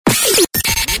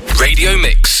Radio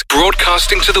Mix,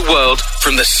 broadcasting to the world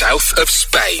from the south of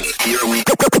Spain. Here we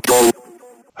go.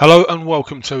 Hello and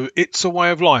welcome to It's a Way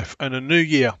of Life and a New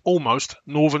Year, almost,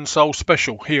 Northern Soul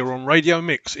special here on Radio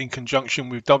Mix in conjunction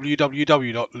with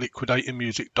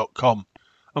www.liquidatormusic.com.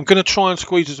 I'm going to try and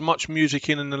squeeze as much music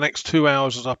in the next 2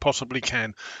 hours as I possibly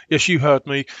can. Yes, you heard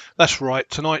me. That's right.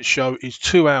 Tonight's show is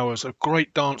 2 hours of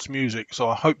great dance music, so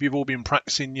I hope you've all been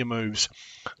practicing your moves.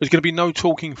 There's going to be no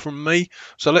talking from me,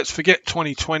 so let's forget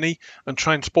 2020 and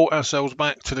transport ourselves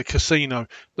back to the casino,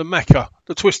 the Mecca,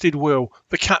 the Twisted Wheel,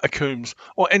 the Catacombs,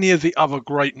 or any of the other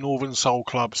great Northern Soul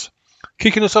clubs.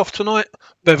 Kicking us off tonight,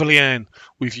 Beverly Ann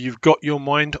with You've Got Your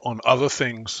Mind on Other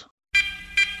Things.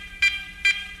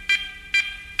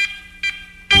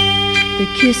 The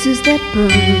kisses that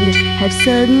burned have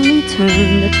suddenly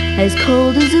turned as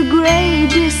cold as a grey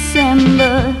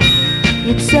December.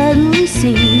 It suddenly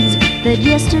seems that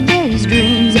yesterday's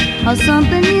dreams are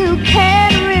something you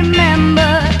can't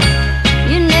remember.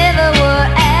 You never were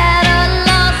at a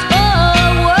loss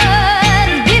for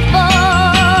words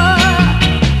before,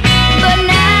 but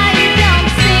now you don't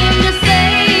seem to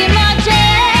say much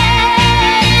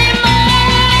anymore.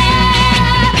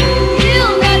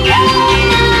 You got your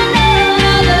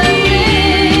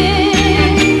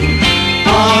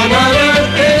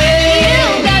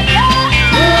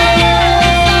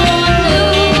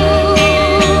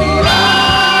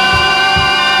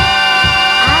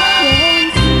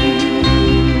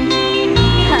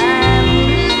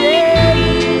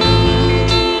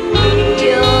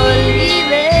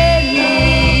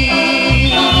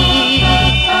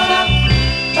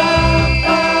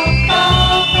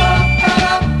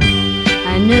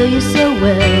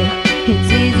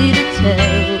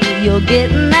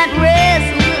getting that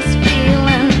restless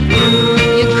feeling.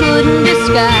 You couldn't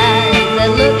disguise that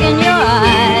look in your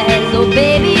eyes. Oh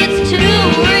baby, it's too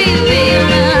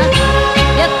revealing.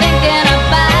 You're thinking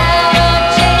about a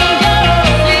change of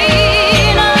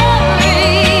scenery.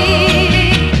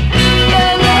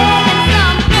 You're making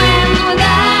some plans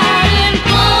without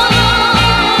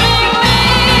informing me.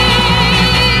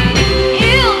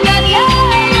 You've got your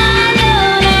mind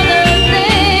on other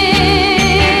things.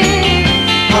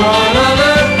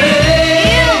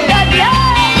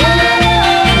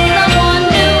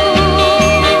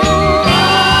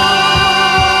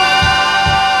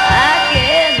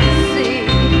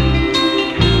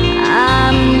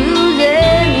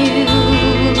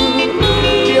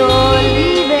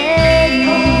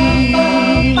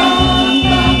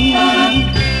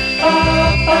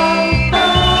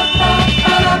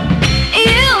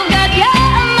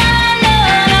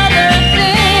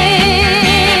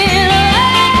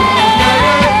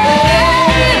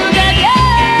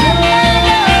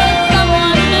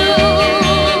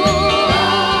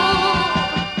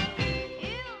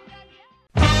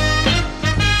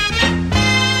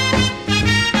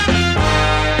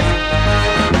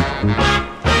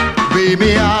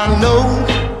 Baby, I know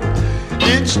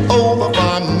it's over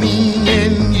for me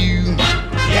and you.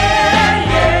 Yeah,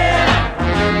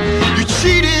 yeah. You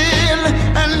cheated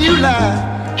and you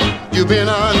lied. You've been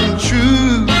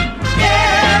untrue.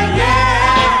 Yeah,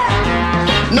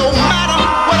 yeah. No matter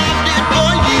what I did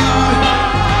for you,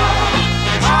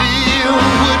 it still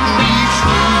wouldn't be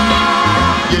true.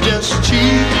 You just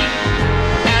cheat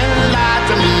and lie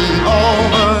to me all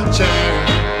the time.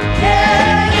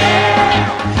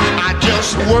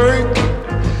 Work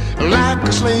like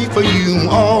a slave for you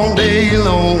all day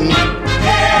long.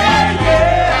 Yeah,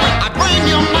 yeah. I bring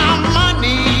you my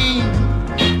money,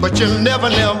 but you'll never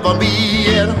be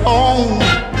at home.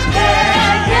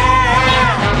 Yeah,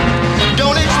 yeah.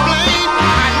 Don't explain,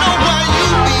 I know where you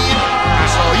be. I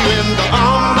saw you in the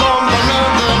arms of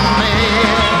another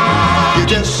man. You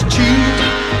just cheat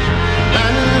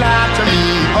and lie to me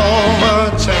all the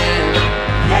time.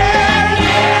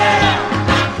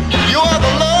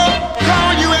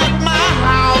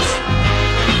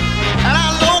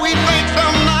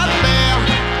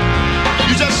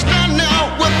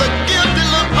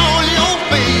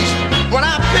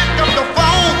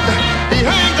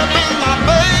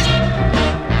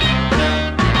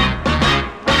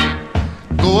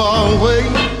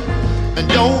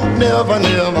 Don't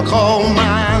never call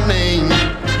my name.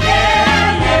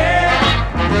 Yeah,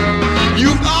 yeah.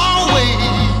 You've always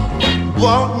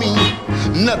brought me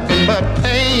nothing but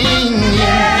pain.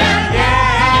 Yeah,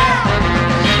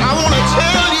 yeah. I wanna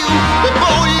tell you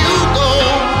before you go,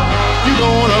 you're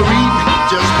gonna reap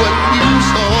just what you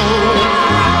sow.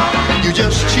 You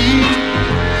just cheat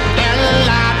and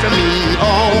lie to me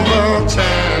all the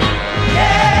time.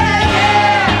 Yeah,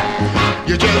 yeah.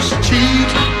 You just cheat.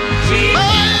 Baby,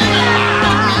 lie to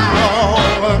me all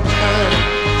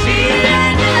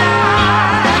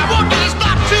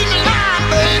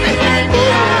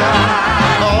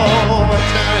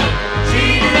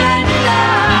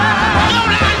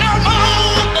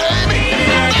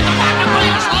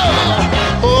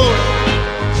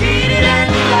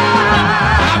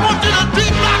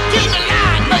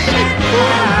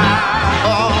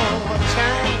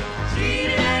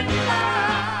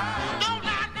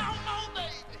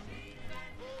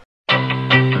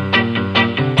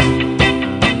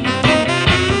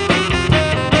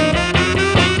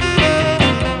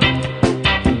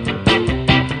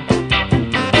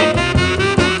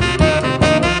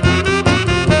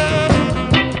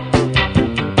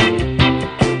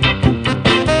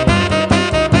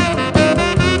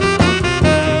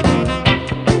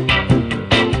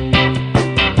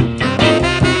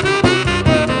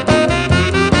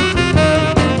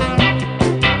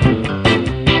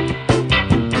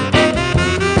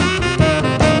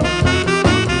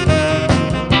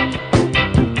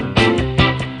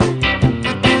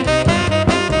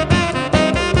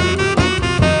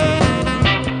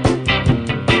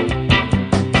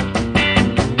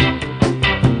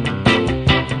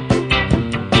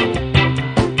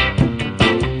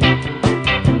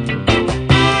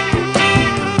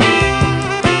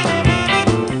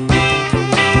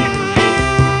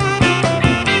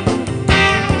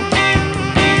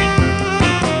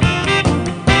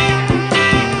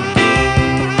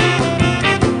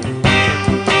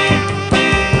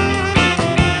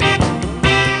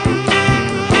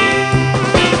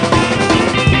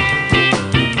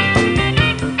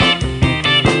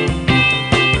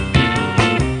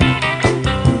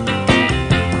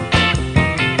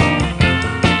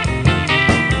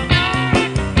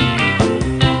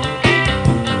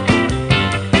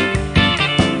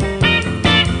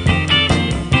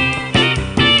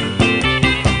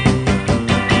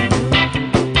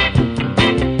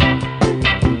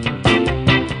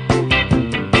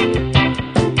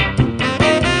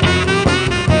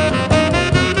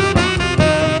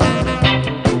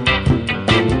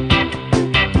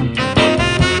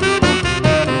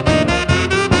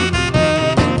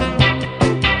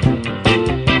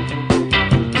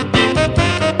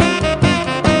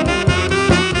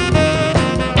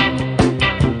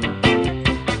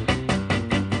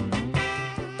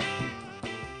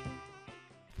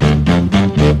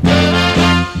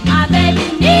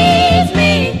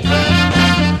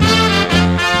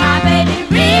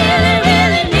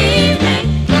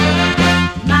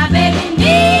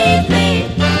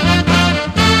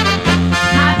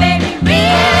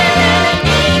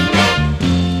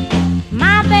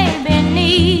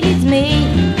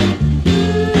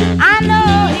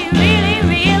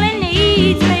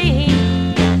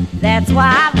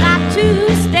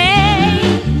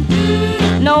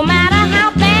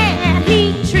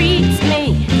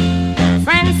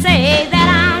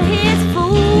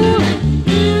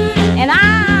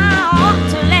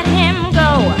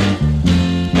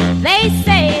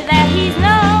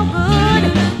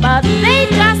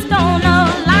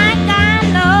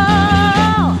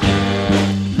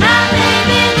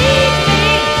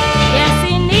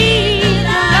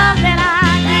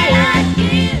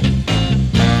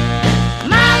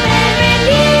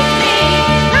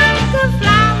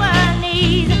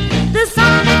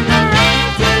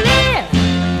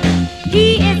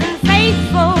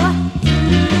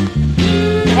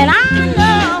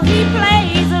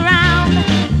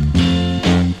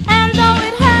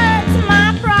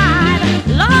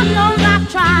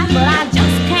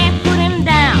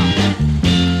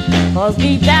 'cause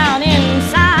deep down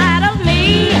inside of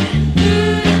me,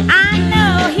 I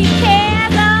know he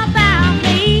cares about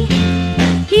me.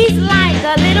 He's like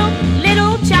a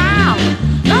little child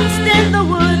lost in the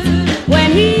woods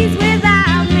when he's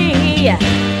without me.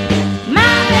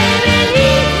 My baby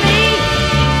needs me,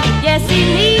 yes he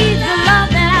needs the love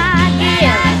that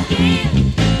I give.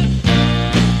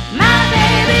 My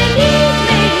baby needs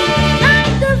me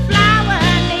like the flower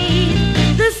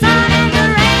needs the sun and the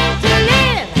rain to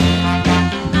live.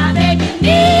 My baby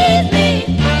needs me.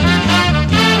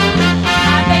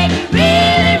 My baby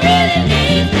really, really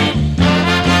needs me.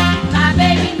 My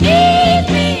baby needs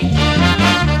me.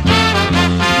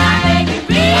 My baby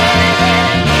really,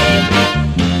 really needs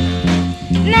me.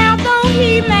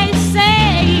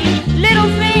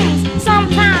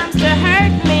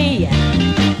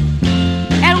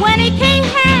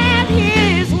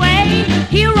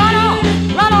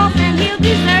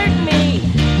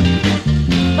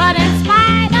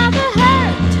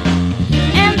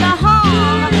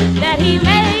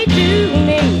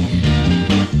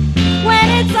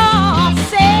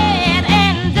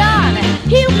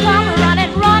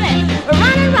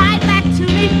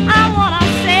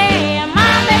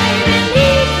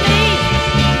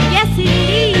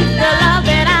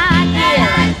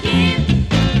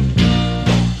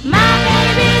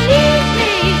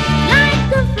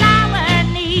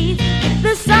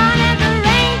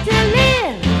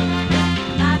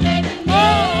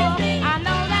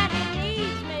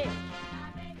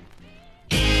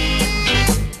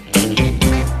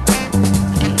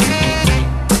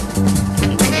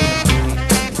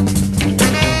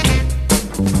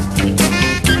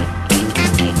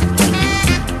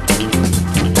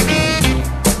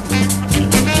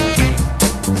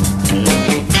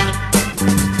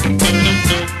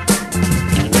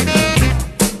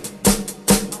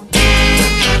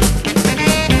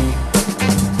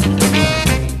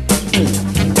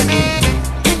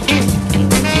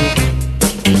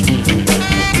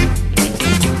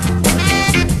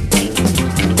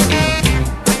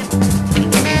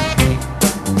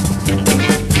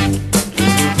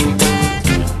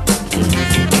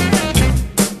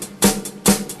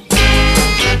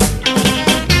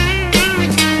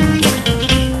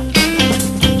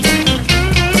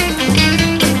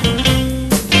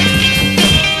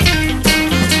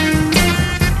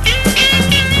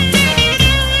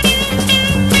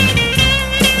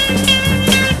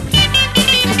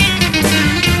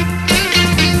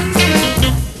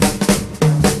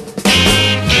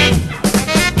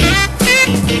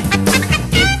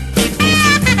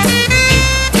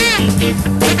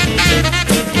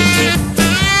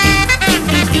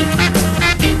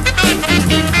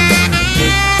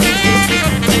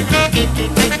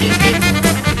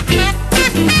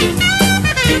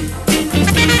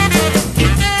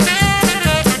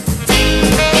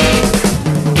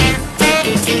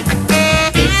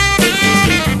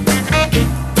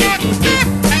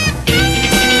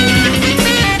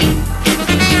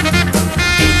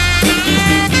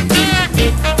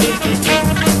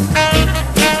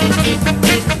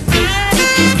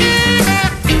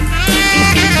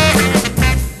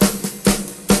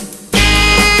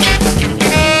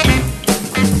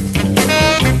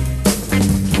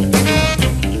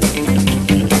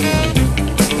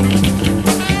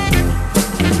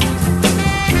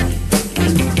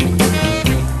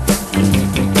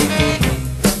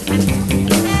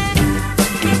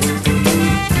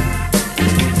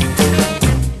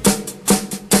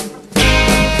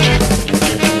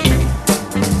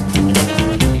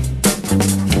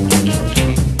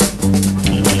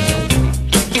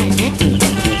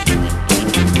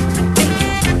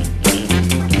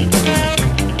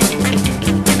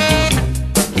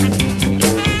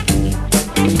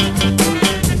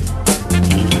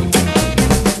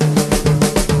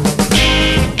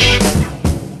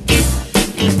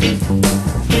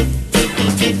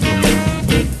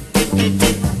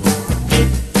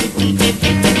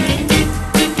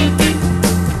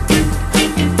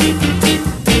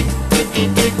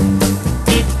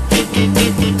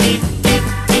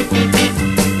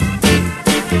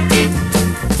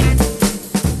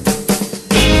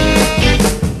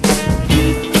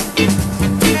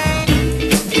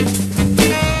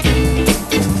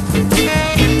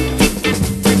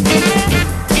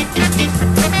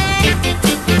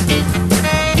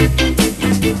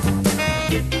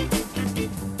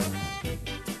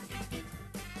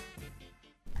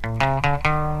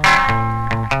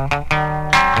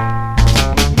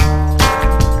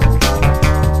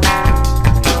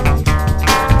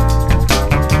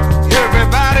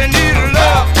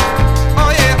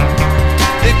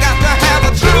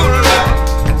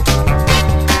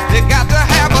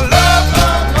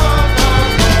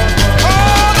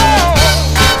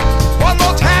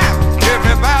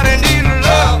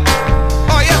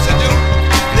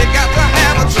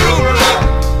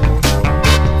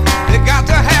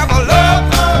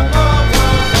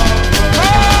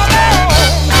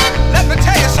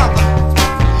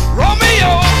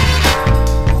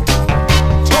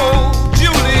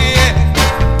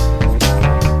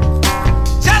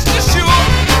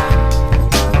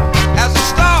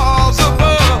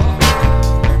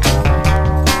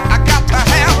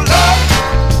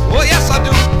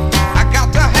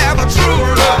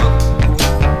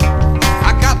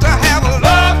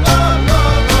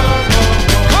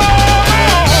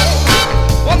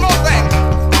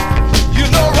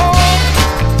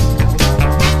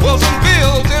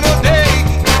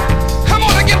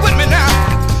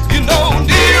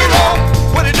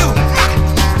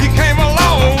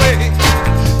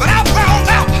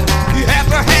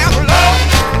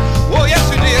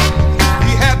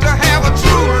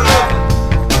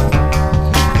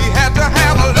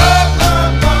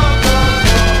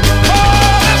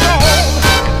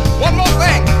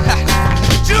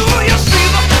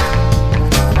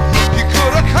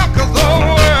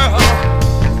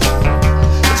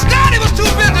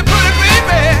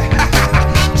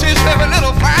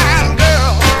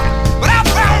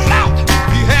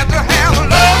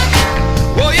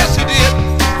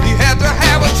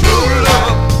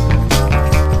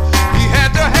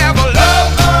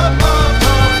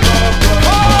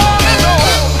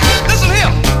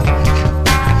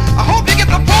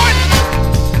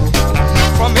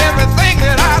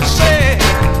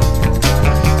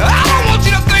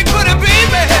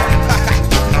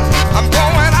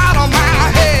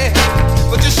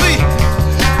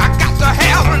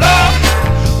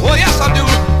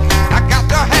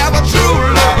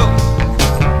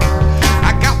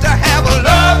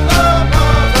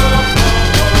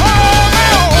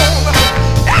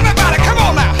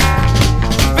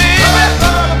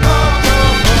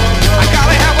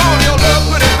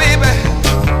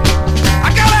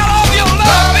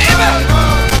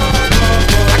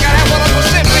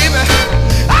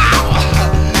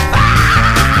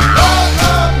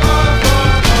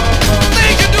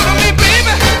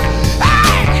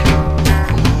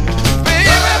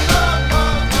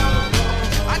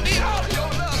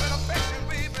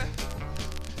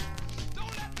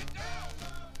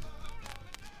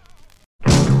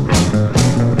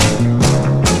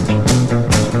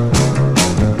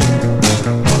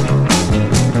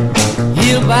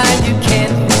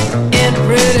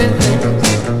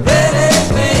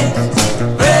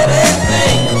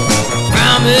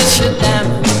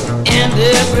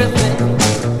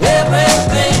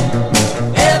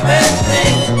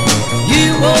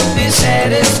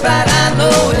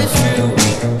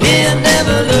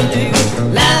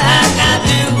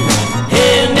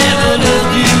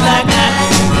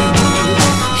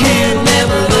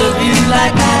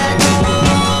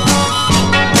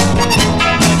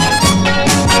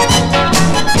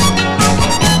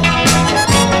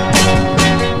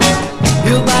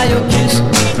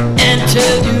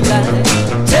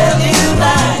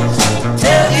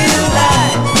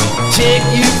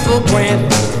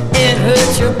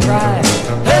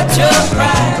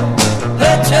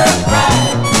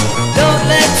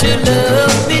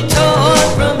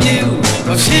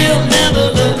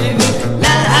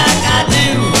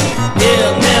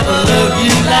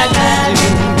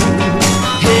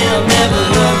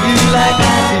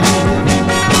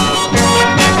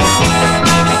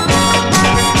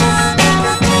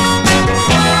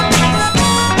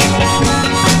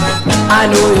 I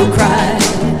know you'll cry.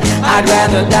 I'd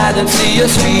rather die than see your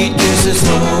sweet kisses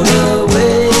thrown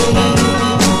away.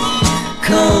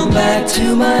 Come back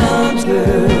to my arms,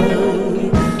 girl,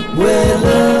 where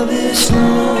love is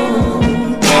strong.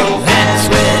 That's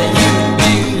where you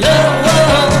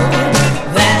belong.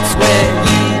 That's where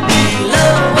you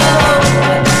belong.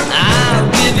 I'll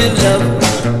give you love,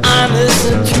 honest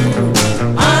and true,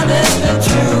 honest and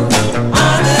true,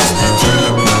 honest and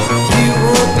true. You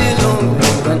won't be lonely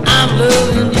when I'm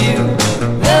loving you,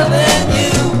 loving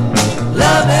you,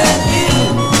 loving you.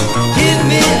 Give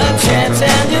me a chance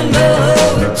and you know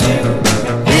it too.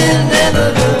 He'll never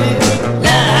love you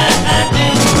like I do.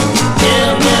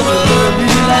 He'll never love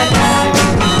you like I do.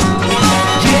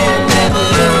 He'll never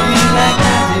love you like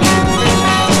I do.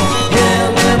 He'll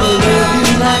never love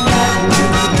you like I do.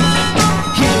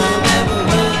 He'll never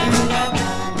love you like I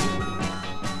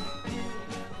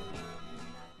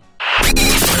do.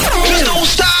 Just don't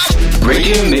stop.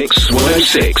 Radio Mix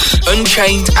 106.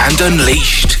 Unchained and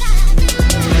Unleashed.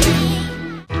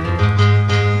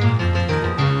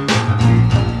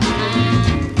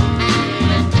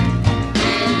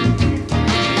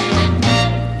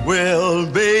 Well,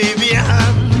 baby,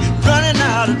 I'm running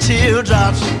out of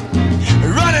teardrops,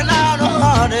 running out of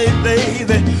heartache,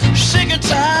 baby. Sick and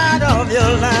tired of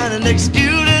your lying and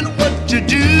excusing what to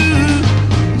do.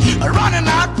 Running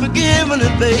out forgiving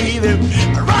it, baby.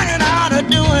 Running out of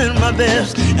doing my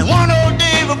best. And one old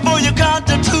day before you count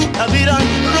to two, I'll be done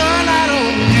run out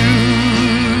on you.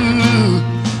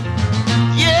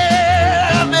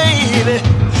 Yeah, baby.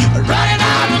 Running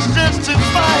out of strength to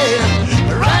fight.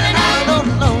 Running out of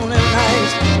lonely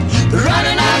nights.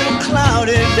 Running out of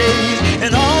cloudy days.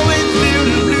 And always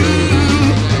feeling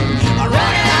blue.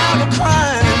 Running out of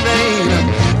crying in vain.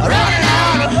 Running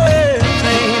out of hurt and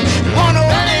pain. One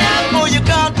old day before you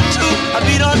count to two, I'll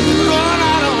be done run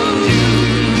out on you.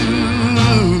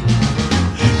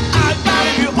 I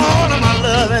value you all of my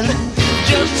loving,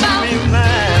 just to be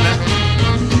mine.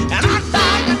 And I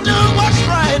thought to do what's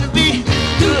right and be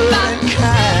good and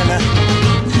kind.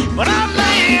 But I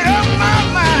made up my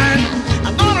mind,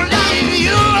 I'm gonna leave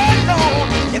you alone.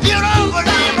 If you don't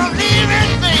believe I'm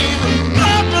leaving, baby,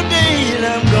 not today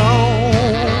I'm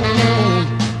gone.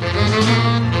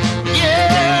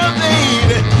 Yeah,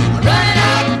 baby, running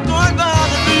out of going by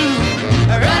the blues,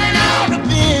 running out of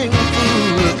being a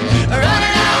fool,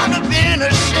 running out of being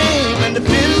ashamed and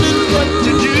depending what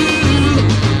to do.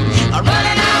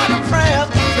 Running out of prayers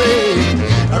to pray,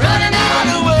 running out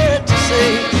of words to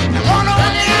say. And one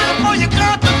more day before you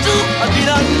got to do, I'll be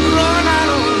done run out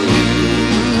on you.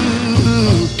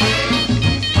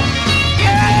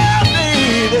 Yeah,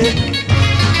 baby.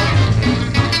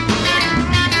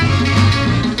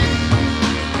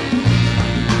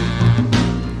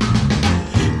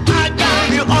 I got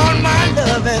you on my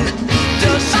loving,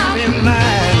 just to be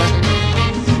mine.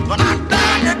 But I'm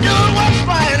trying to do what's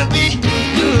right to be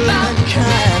good and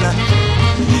kind.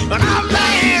 But I'm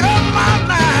made up my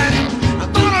mind, I'm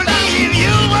gonna leave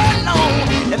you alone.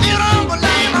 If you don't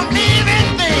believe I'm leaving,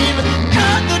 baby,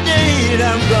 cut the date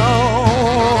I'm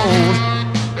gone.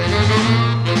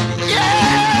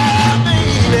 Yeah,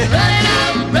 baby. Running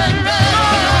out, run, run,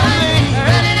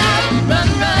 running out, run,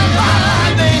 run,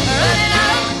 run, baby. Running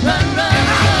out, run, run,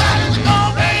 run. Go,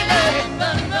 baby.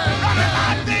 Run, run, running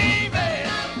out, baby.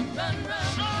 Run, run,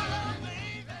 run,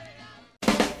 baby.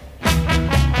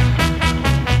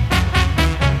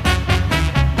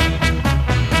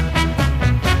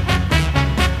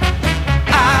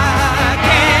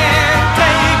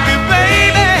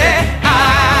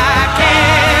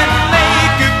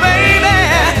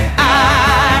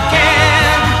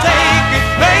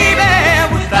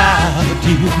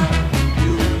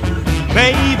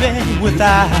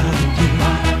 Without you,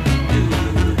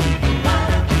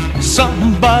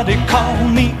 somebody call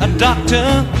me a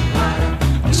doctor,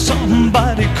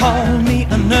 somebody call me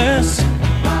a nurse.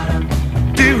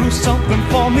 Do something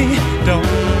for me, don't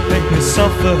make me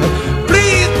suffer.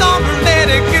 Please don't let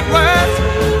it get worse.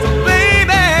 So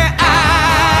baby, I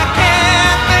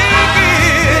can't make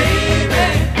it.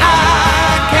 I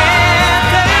can't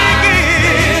take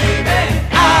it.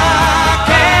 I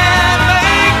can't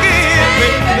make it,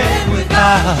 baby,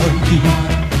 without you.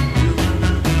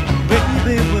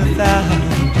 Baby, without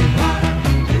you.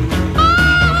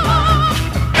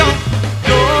 Don't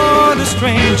go to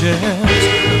strangers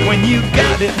when you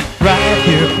got it right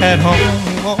here at home.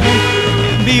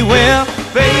 And beware,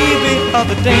 baby, of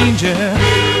the danger.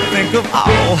 Think of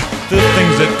all the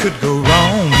things that could go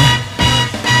wrong.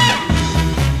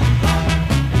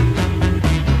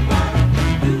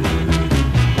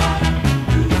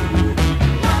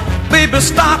 Baby,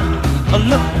 stop,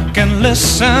 look and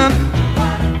listen.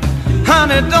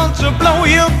 Honey, don't you blow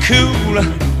your cool.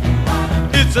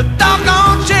 It's a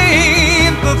doggone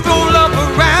shame to throw love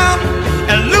around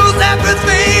and lose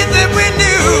everything that we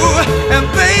knew. And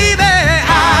baby,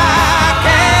 I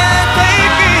can't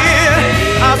take it.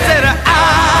 I said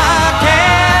I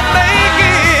can't make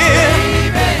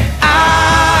it.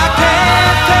 I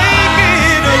can't take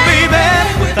it, oh baby,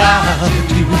 without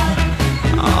you.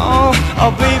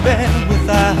 Oh baby,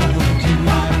 without you.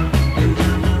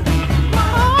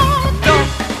 Oh,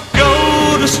 don't go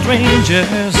to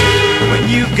strangers when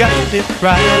you got it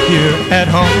right here at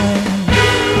home.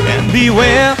 And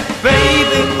beware,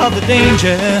 baby, of the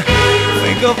danger.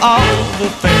 Think of all the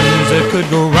things that could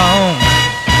go wrong.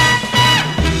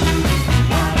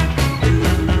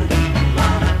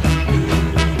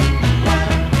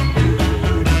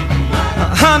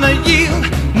 Honey, yield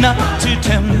not to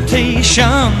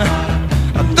temptation.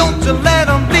 Don't you let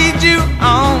them lead you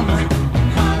on,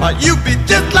 or you be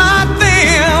just like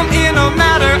them in a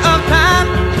matter of time,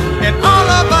 and all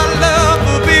of our love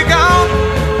will be gone.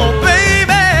 Oh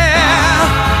baby,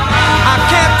 I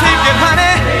can't take it,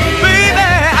 honey. Baby,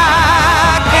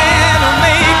 I can't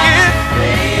make it.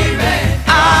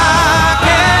 I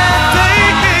can't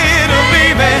take it, oh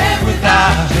baby,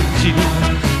 without you.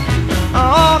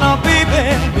 Oh no, baby,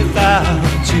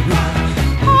 without you.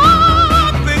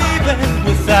 Oh baby,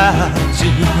 without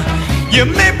you. You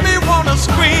make me wanna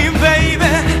scream,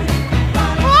 baby.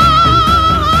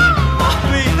 Oh,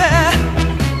 baby.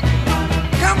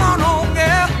 Come on home,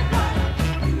 girl.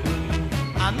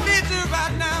 I need you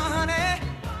right now, honey.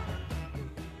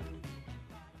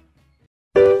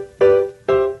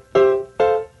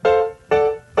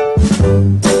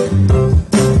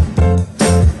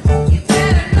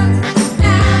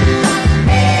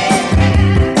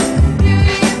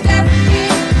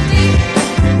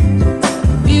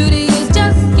 Beauty is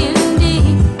just in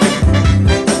deep.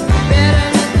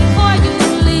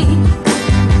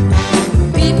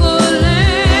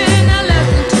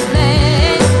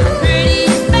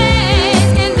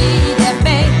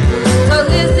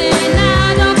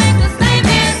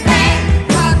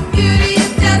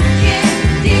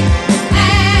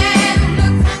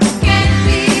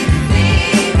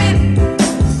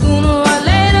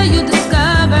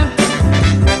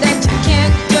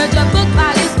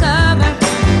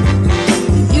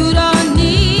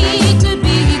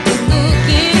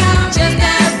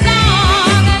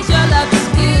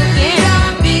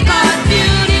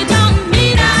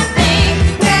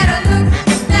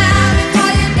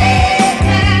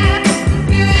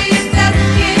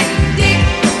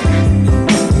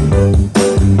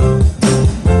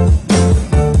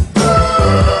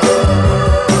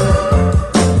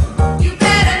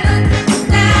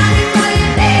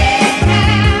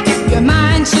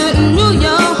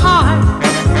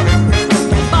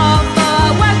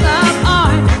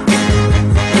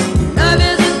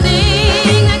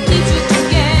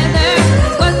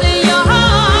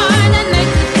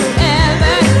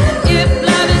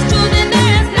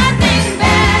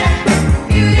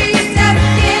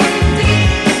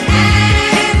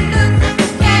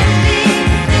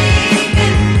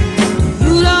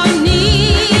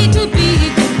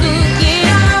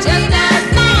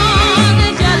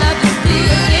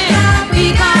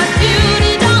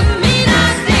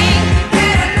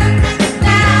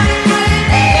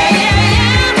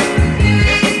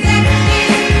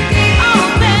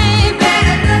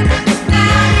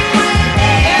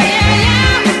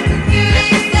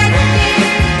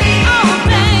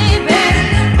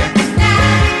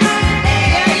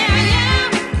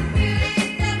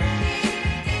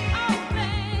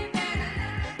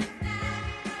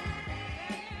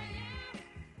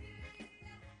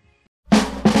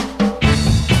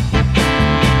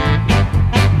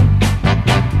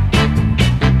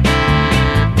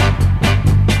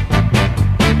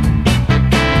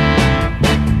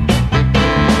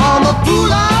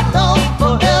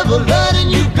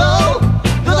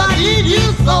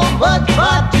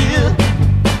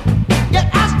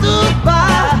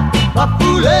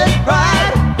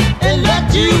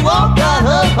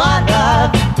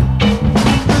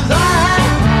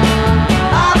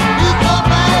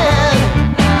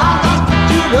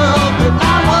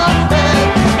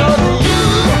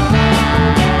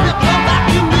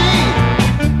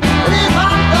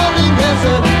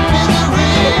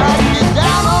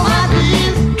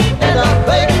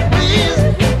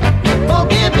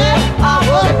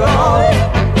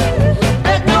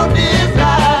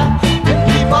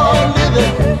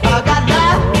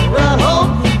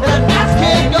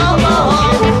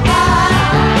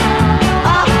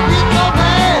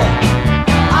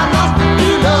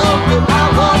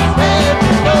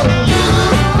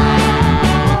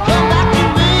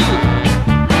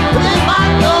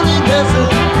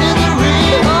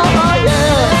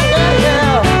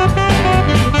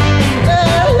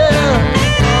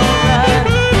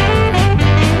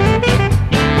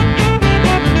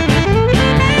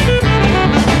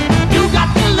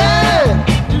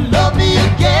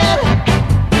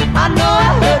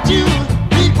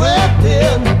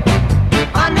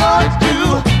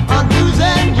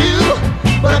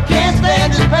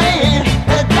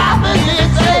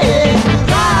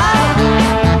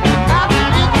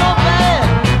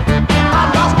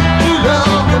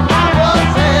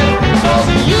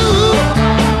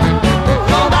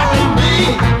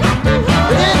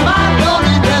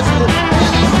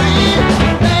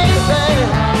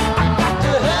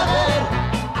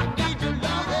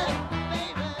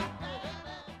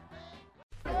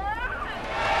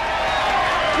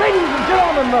 Ladies and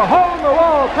gentlemen, the Hole in the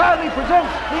Wall proudly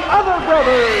presents the Other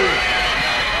Brothers.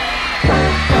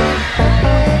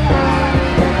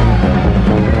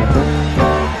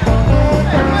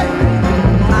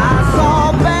 I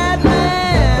saw a bad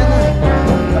man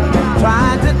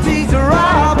trying to teach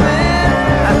Robin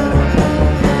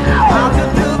how to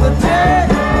do the trick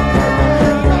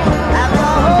at the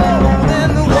hole in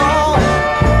the wall.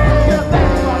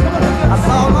 I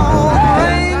saw an old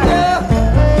ranger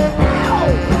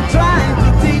trying to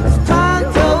teach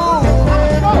Tonto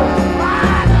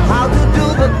how to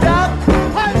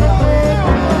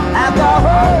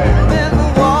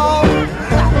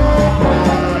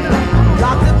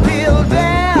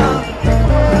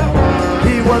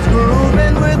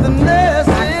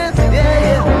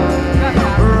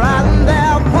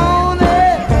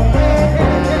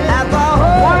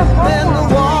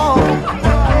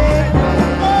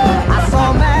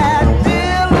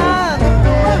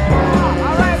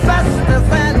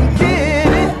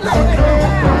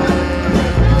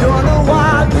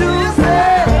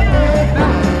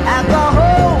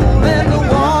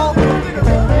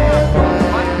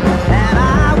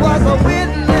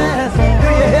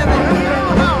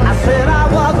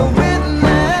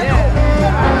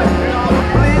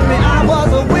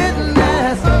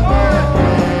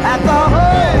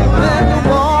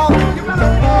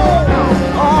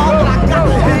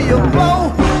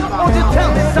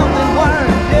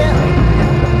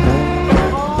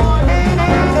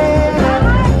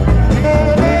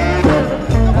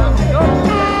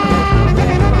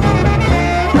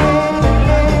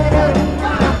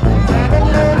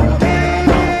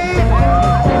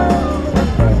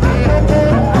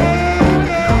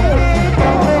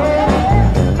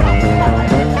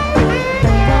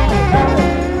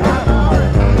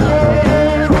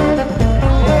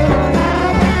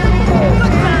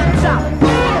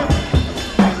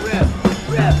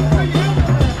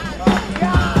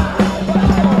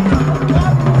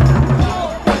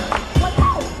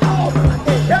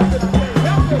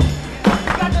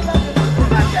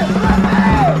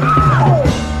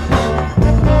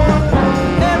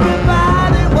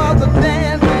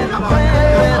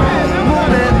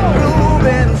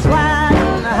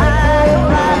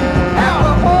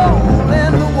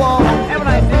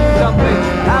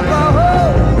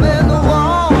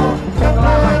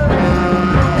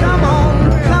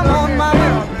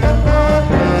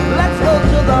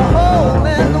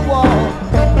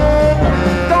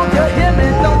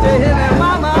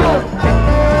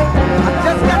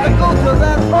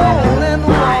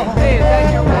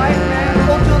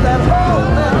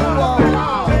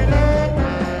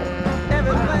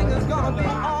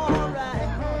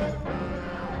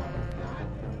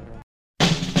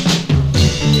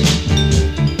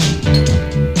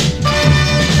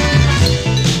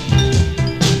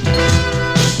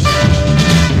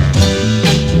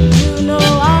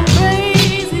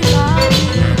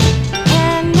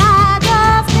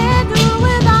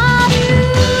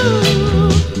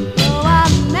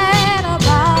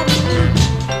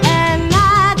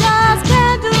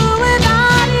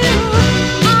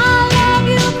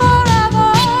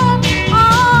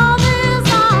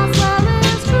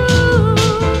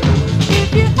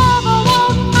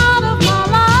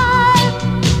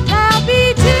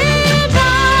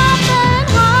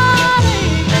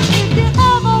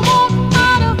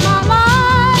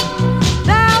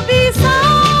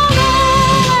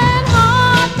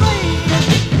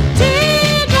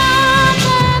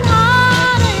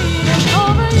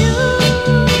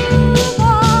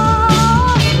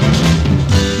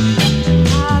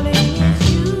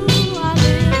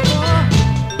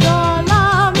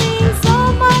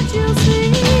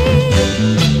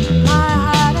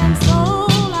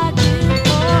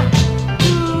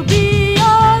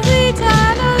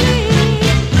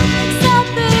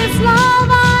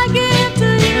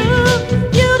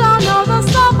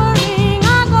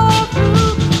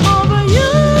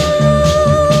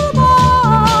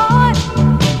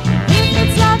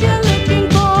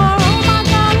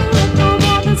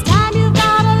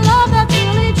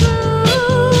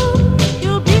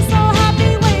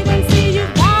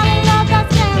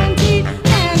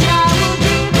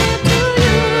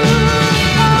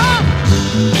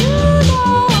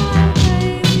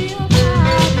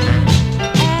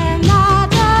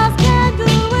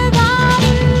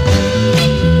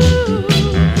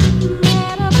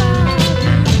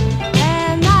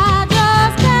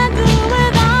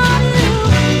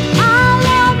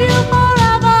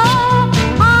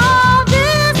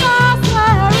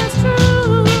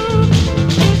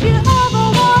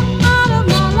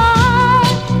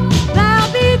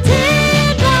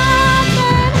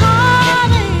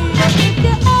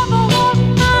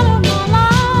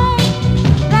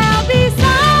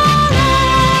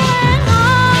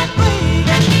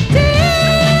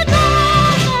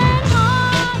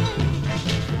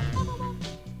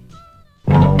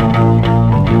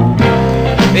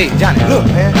Hey, Johnny, look,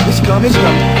 man. Here she come, here she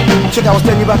come. Chick I was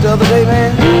telling you about the other day, man.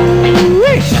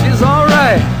 Ooh, she's all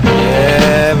right.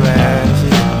 Yeah, man.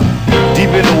 She's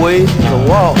deep in the waist as a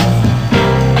walk.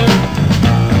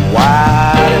 And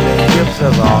wide in the hips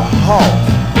as a hawk.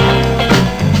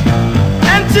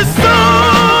 And she's so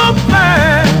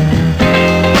fine.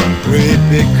 Great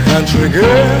big country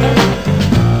girl.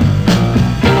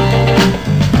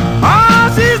 Oh,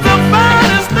 she's the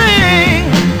finest thing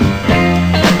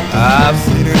I've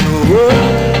seen in the world.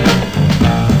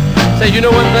 Say, you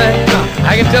know one thing?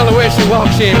 I can tell the way she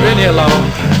walks, she ain't been here long.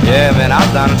 Yeah, man, I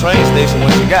was down the train station when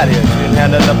she got here. She didn't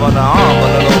have nothing up on her arm but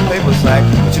a little paper sack.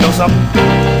 But you know something?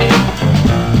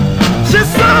 She's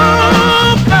so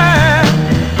fine.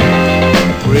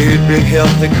 Great big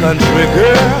healthy country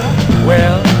girl.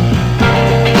 Well,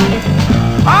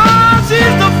 oh,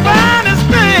 she's the finest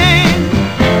thing.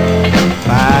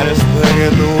 Finest thing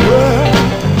in the world.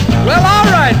 well, all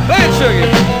right, play it, Sugar.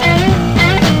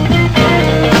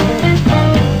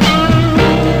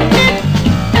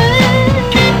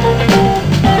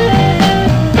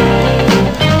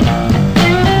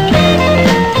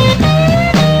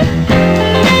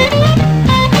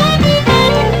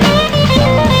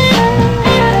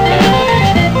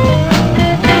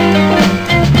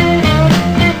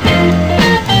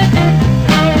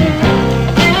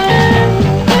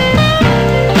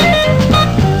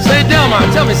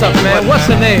 Tell me something, man. What's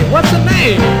her name? What's her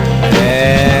name?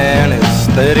 And it's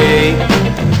 38,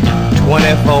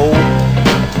 24,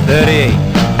 38.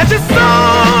 And she's so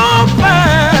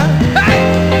fine.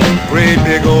 Great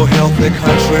big old healthy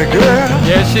country girl.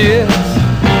 Yes, she is.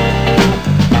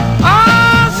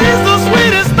 Oh, she's the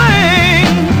sweetest thing.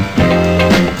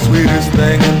 Sweetest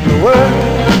thing in the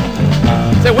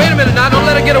world. Say, wait a minute now. Don't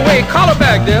let her get away. Call her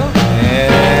back, Dale.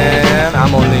 And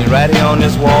I'm gonna lean right here on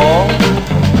this wall.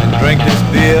 Drink this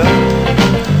beer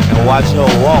and watch her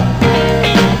walk.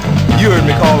 You heard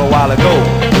me call a while ago,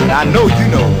 and I know you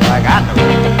know, like I know.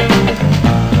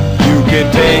 You can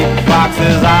take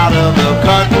foxes out of the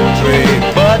country,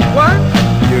 but what?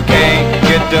 You can't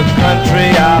get the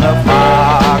country out of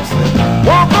foxes.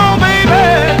 Walk on,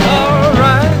 baby. All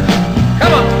right.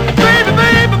 Come on. Baby,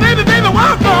 baby, baby, baby,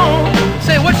 walk on.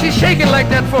 Say, what's she shaking like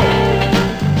that for?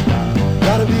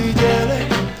 Gotta be jelly.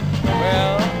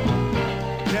 Well,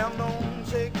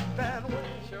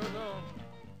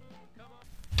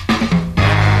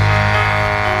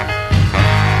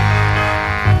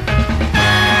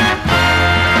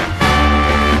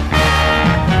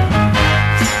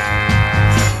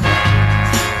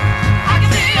 I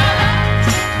can see your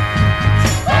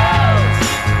love.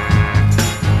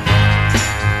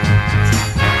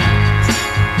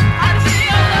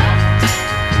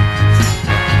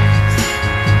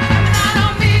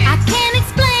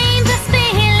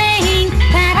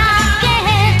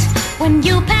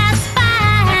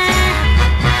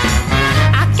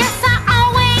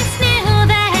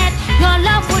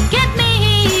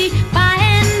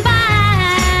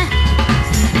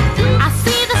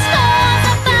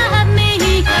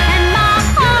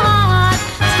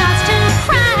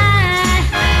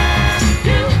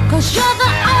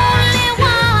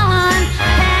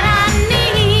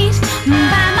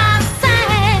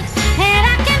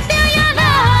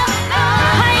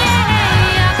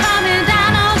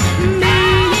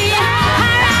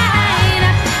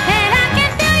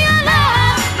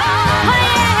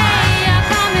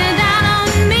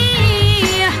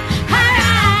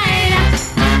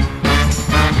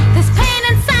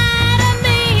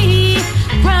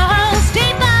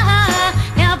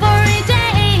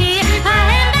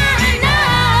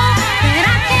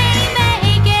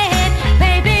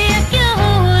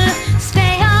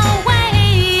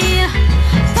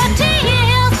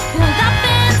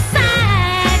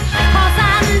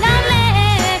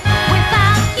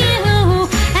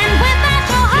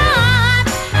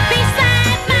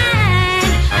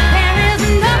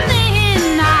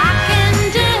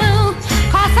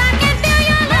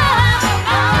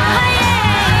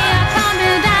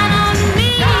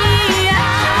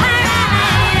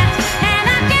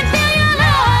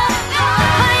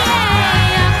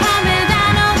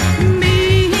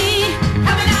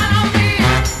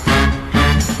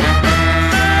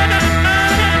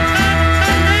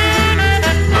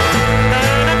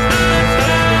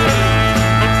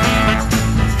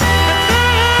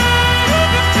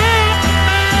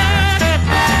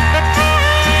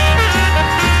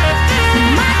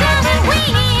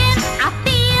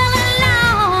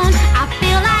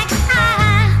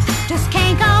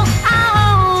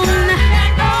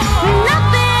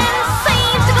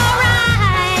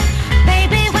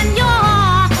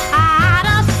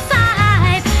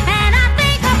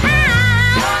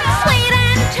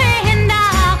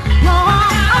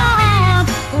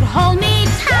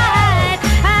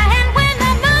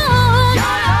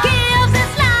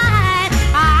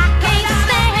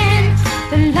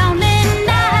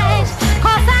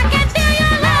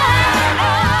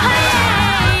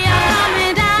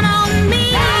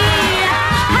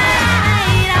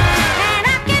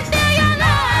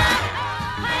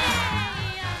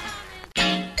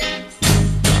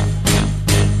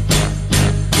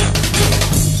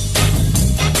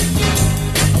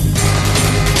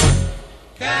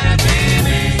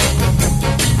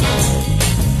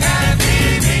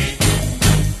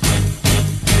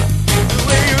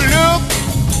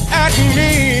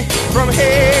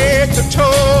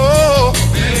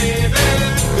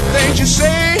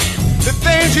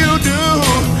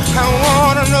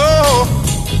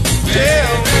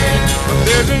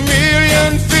 There's a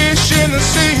million fish in the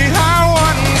sea. I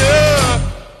wonder,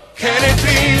 can it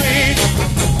be me?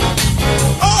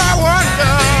 Oh, I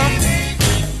wonder.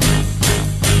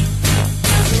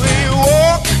 The way you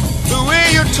walk, the way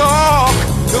you talk,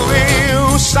 the way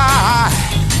you sigh.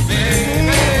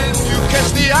 You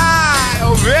catch the eye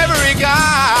of every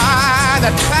guy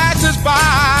that passes by.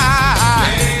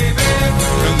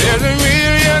 And there's a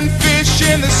million fish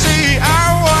in the sea. I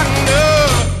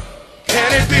wonder,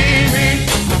 can it be me?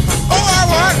 Oh, I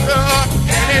wonder,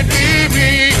 can it be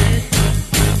me?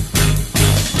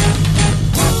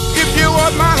 If you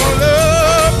want my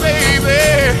love,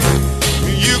 baby,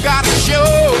 you gotta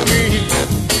show me.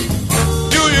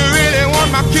 Do you really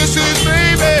want my kisses,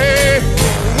 baby?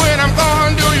 When I'm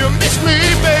gone, do you miss me,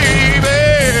 baby?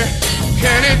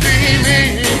 Can it be me?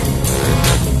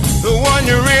 The one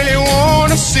you really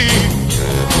wanna see.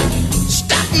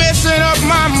 Stop messing up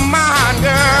my mind,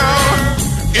 girl.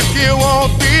 If you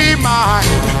won't be mine,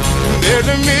 there's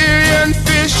a million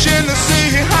fish in the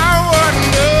sea. I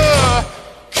wonder,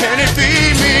 can it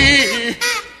be me?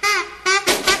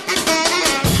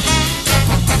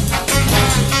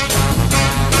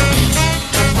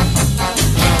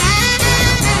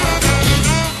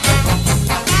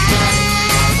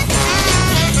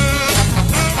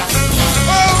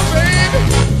 Oh, baby,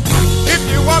 if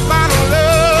you want my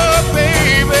love,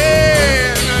 baby,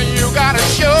 you gotta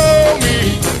show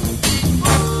me.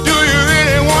 Do you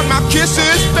really want my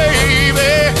kisses,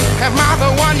 baby? Am I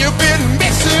the one you've been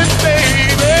missing,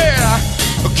 baby?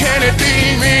 Or can it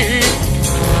be me?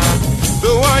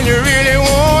 The one you really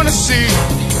wanna see.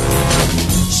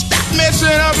 Stop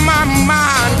messing up my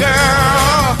mind,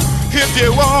 girl. If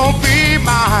you won't be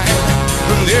mine,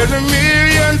 there's a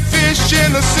million fish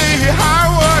in the sea. I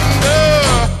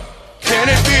wonder, can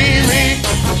it be me?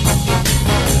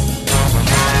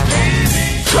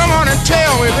 Come on and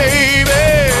tell me,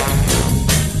 baby.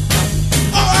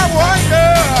 Oh, I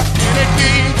wonder, can it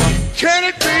be? Can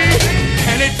it be?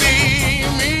 Can it be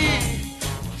me?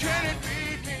 Can it be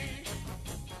me?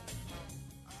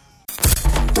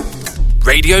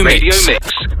 Radio Mix,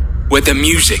 where the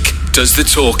music does the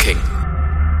talking.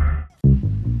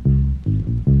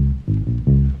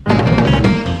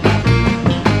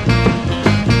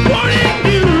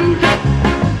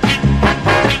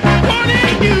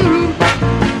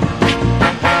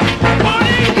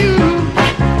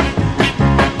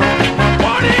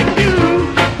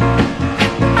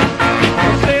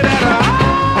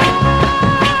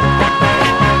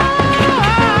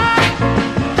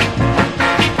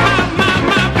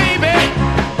 My baby,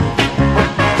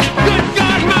 good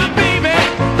God, my baby.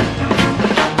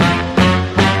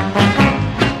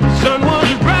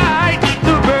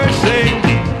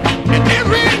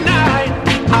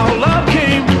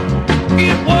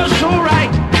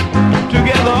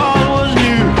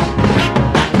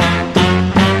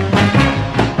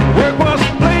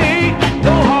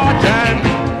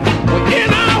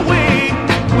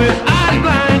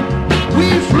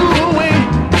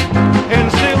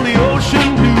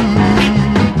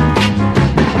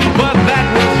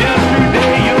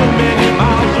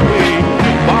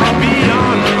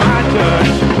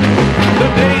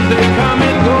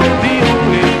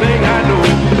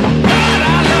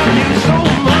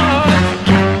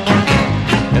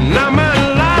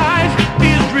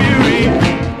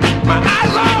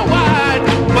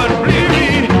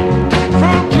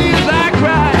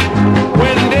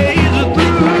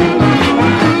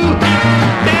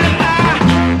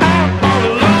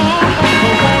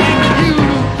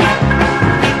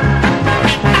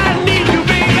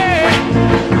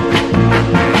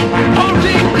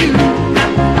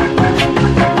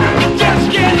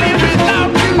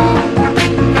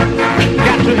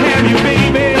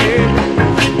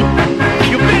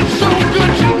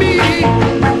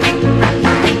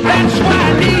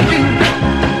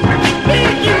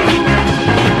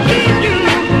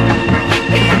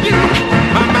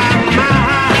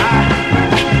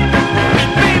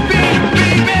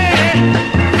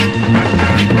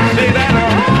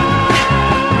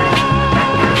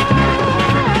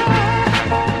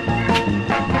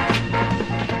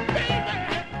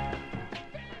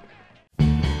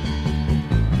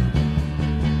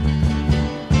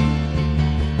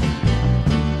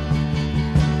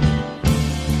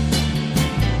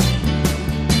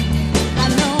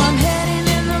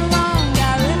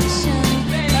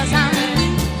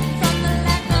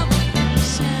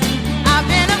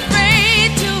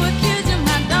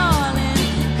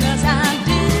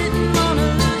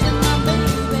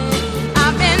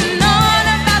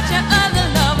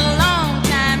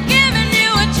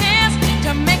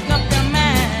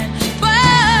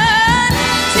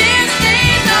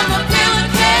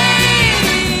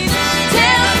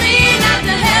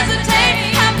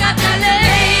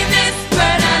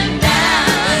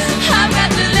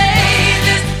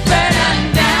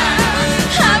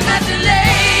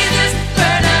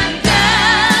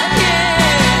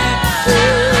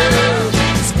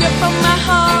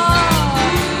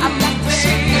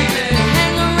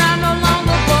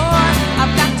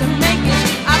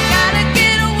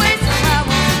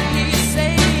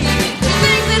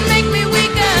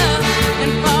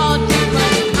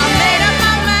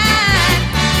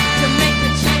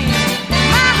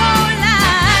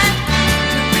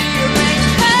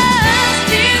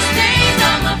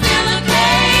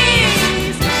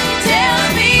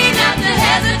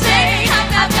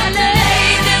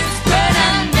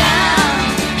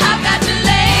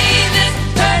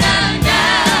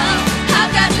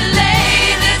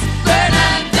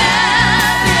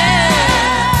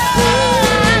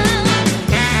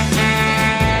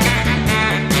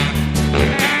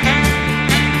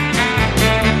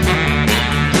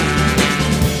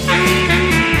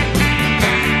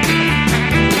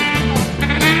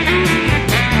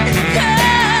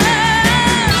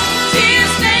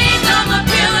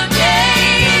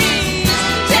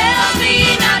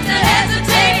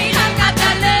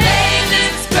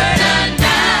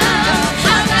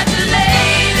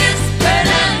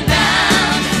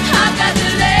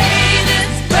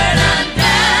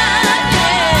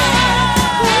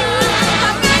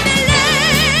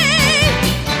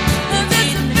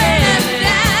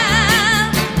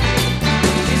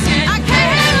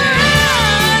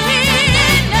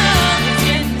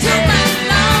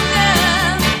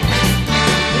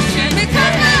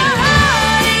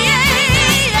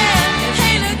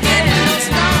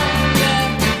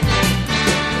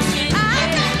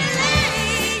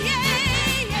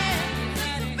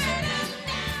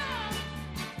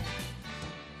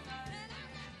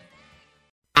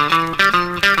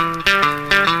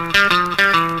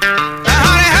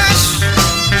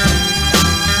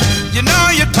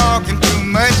 you're talking too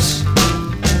much.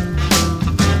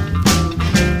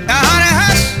 Now, honey,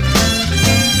 hush.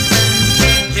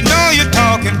 You know you're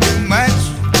talking too much.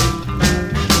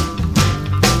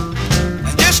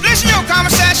 Now, just listen to your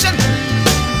conversation,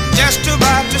 just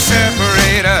about to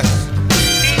separate us.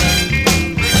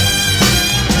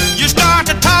 You start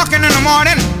to talking in the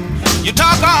morning, you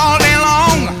talk all day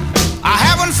long. I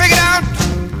haven't figured out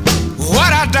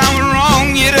what I done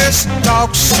wrong. You just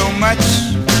talk so much.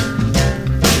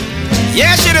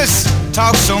 Yes, you just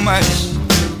talk so much.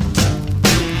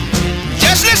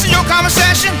 Just listen to your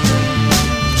conversation,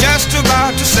 just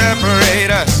about to separate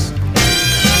us.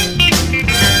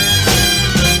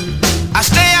 I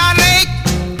stay out late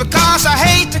because I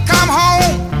hate to come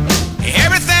home.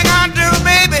 Everything I do,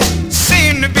 baby,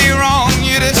 seem to be wrong.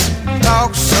 You just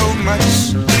talk so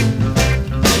much.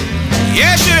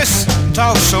 Yes, you just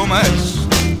talk so much.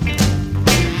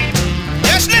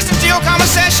 Just listen to your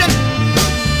conversation,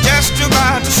 just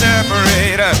about to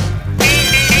separate us.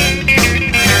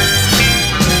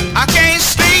 I can't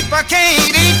sleep, I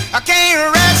can't eat, I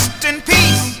can't rest in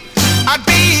peace. I'd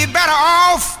be better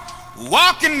off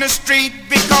walking the street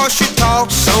because you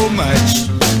talk so much.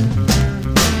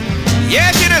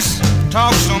 Yes, you just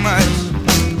talk so much.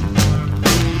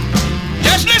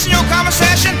 Just listen to your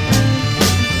conversation,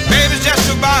 baby's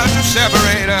just about to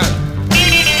separate us.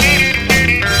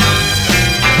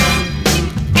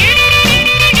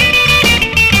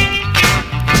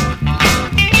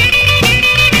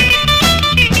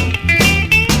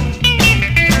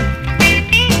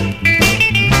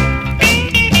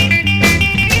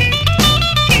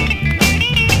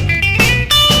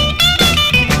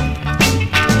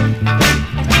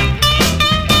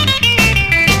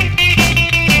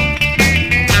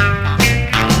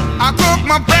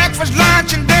 My breakfast,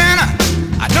 lunch, and dinner,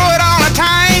 I do it all the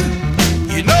time.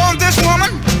 You know this woman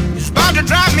is about to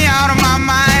drive me out of my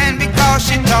mind because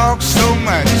she talks so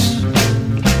much.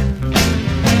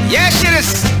 Yes, she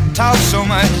just talks so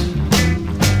much.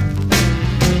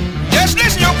 Just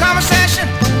listen to your conversation,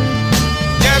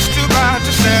 just about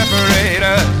to separate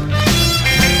us.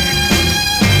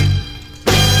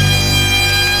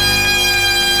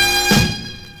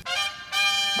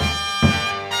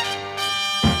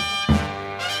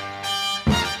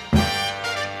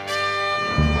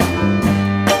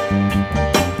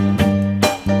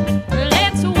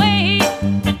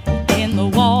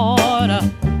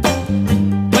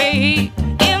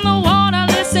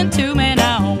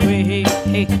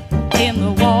 In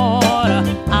the water,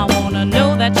 I wanna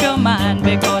know that you're mine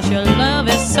because your love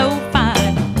is so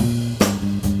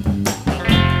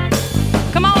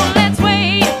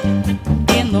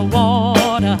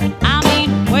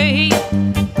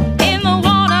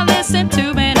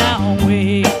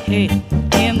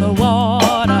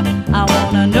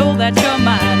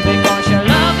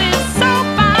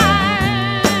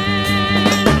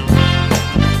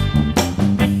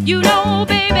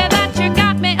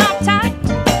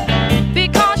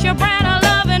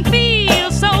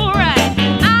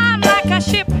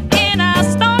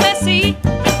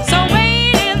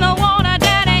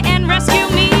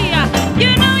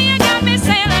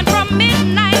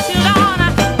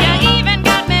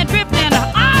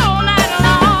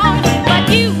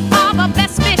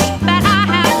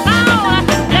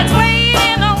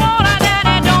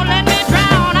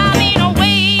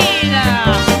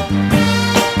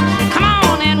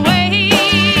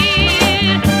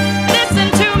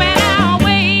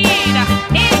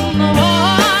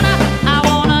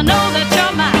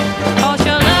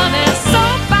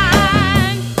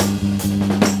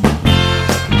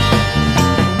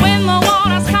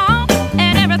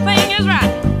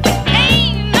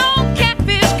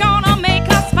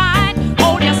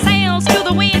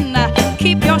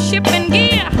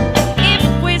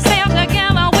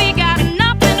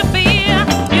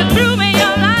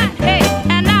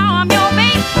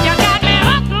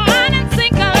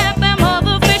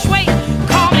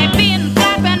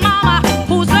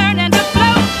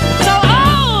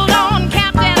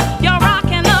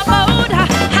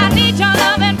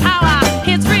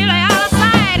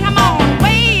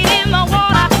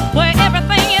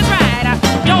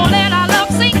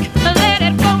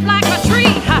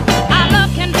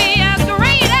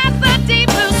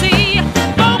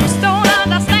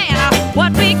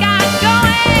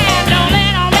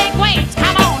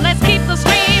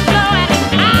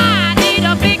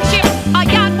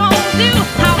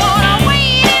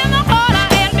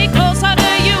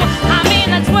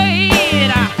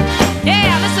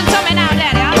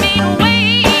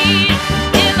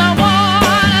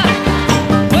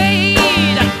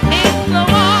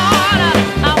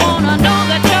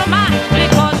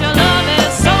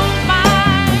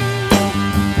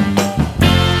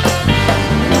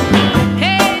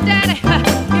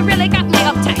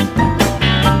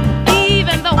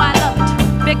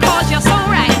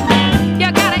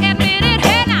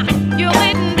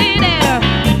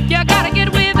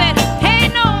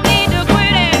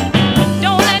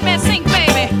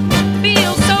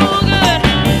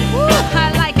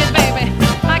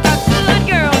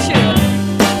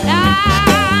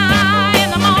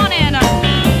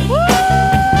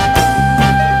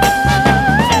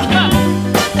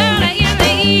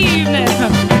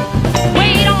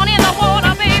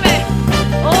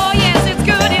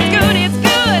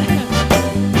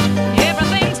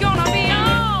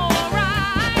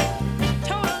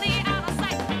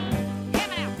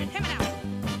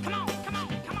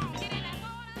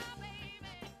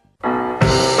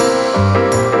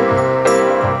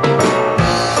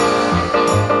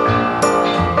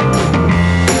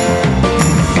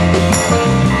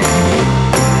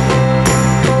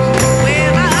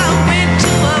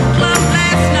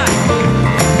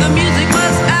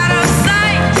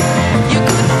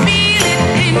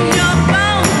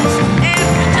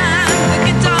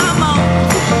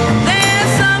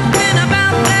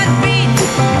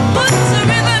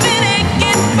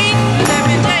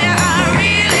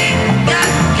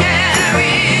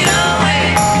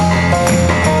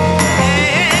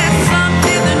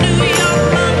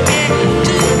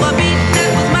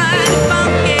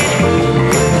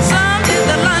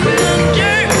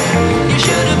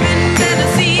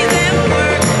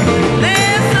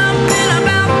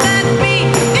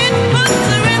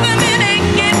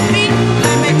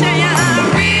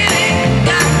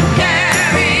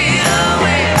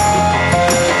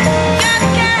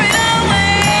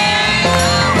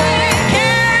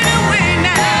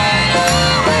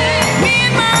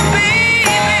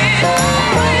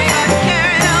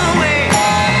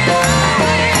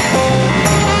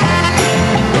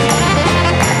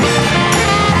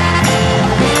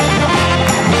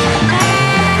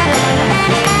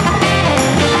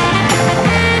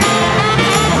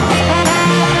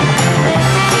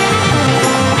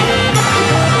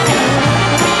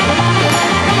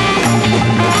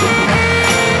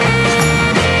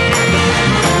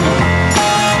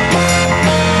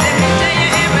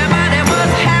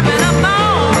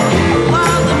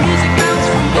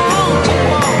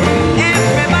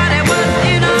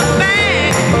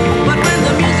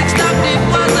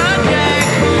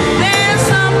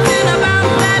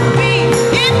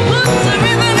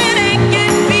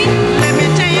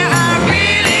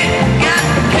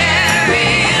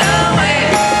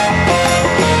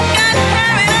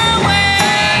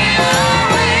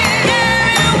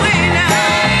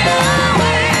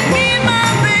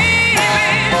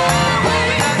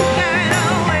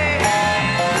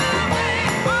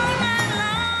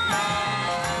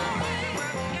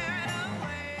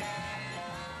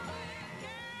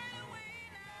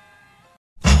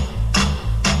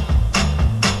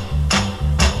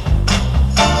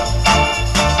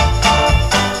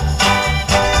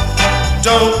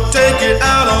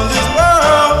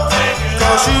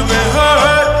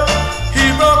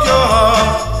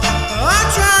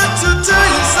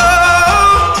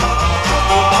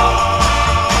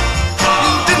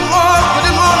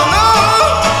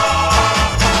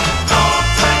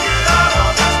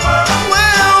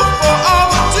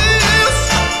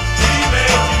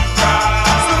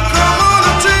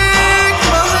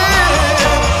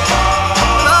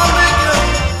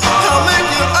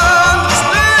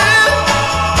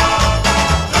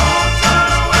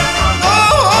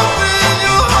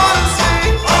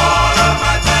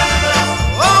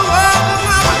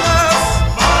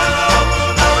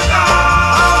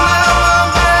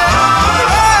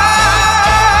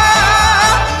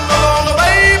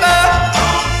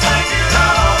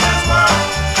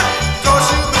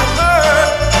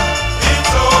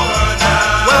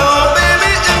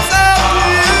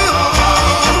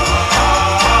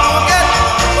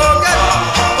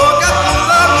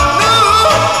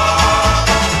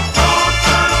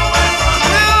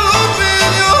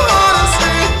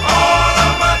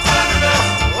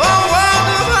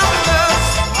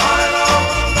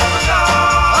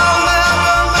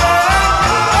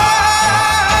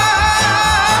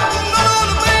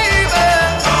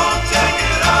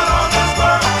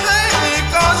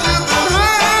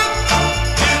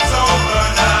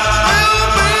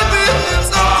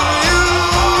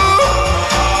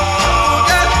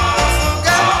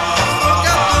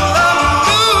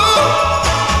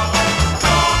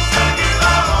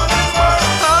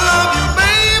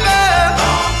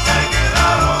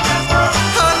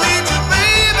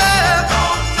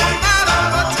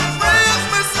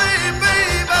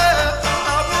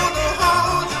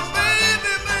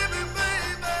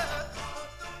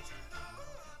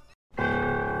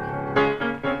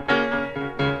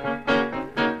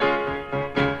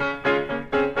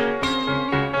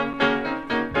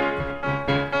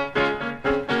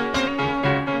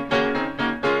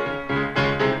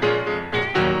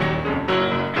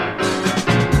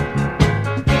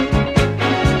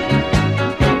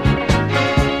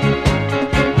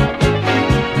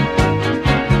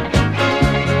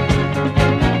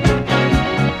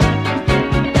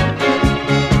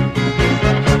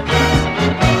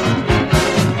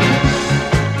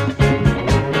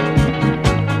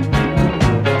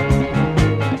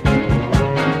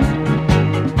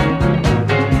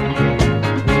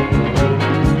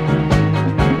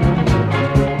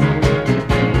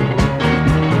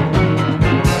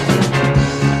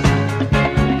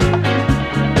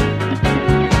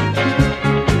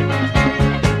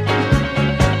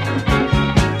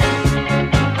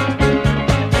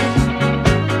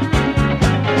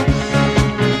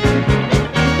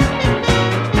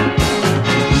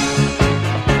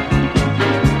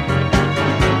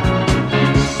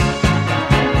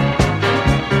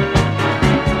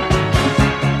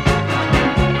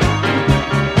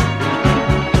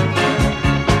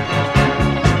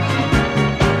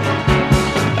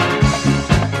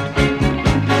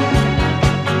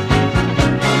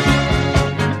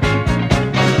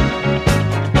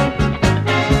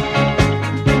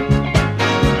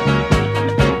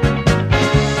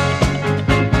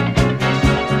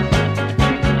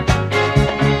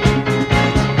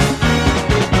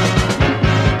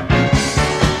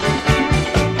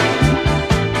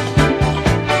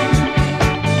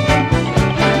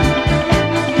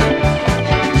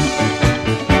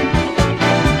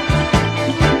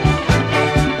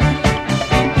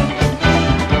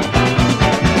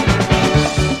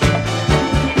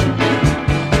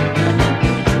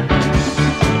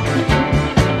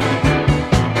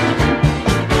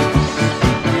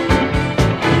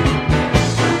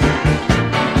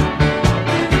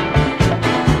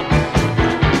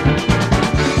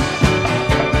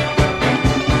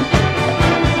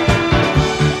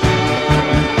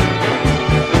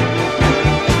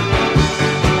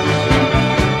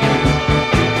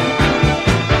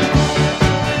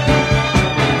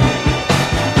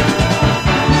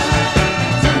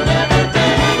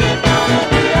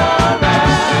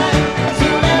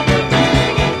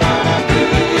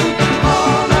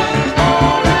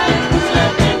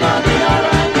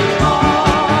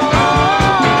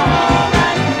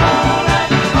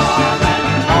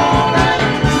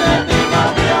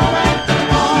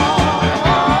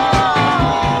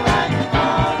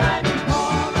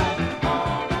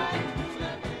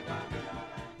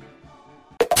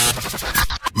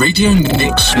Radio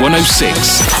Mix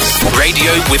 106.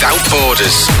 Radio without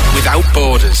borders. Without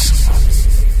borders.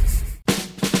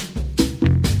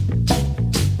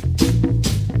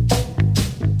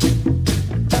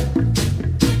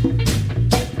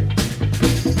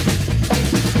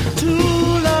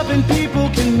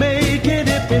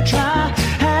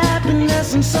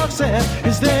 And success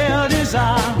is their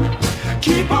desire.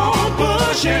 Keep on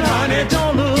pushing, honey,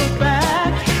 don't look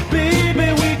back.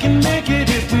 Baby, we can make it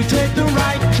if we take the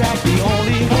right track. The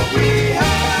only hope we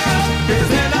have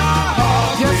is in our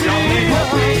hearts. Yes, the only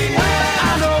hope we have,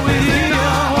 I know it is.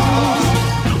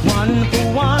 1 for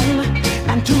 1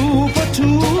 and 2 for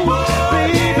 2.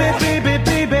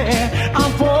 Baby,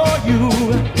 I'm for you.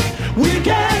 We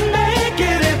can make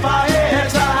it if our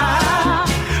heads are high.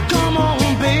 Come on,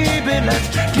 baby, let's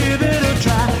give it a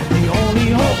try. The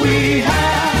only hope we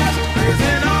have is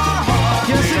in our hearts.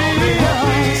 Yes, it is.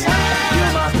 You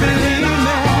must believe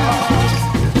me.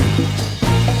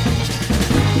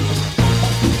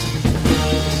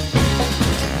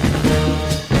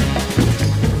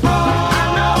 I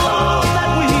know that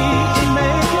we can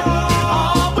make it.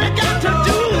 All we got to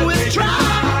do is try.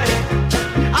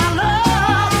 Our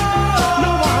love,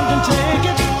 no one can take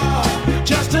it.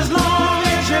 Just as long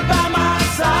as you're by my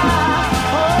side.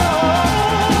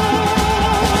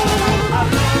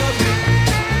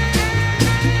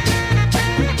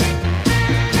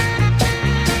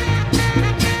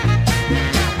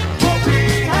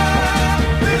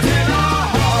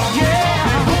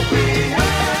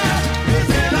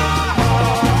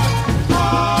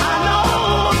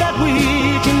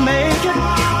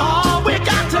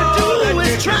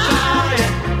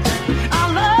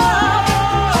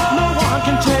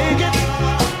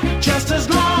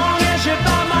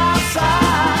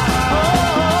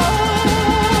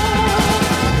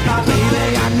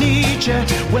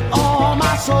 With all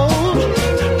my soul,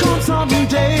 come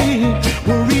someday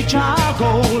we'll reach our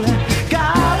goal.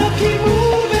 Gotta keep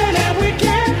moving and we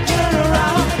can't turn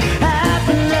around.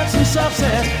 Happiness and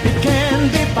success, it can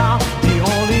be found. The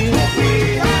only hope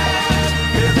we have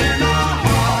is in our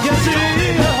hearts. Yes, it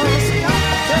is.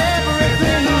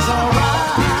 Everything's alright.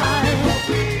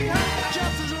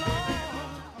 Just as long.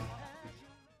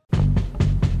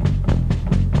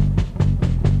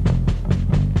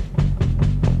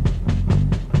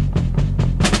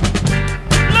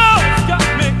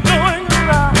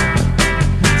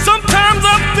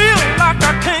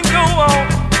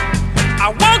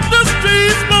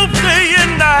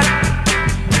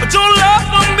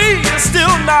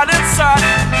 Still not inside.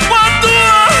 Why do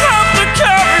I have to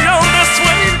carry on this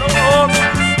way, Lord?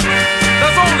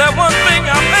 There's only one thing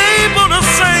I'm able to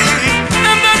say,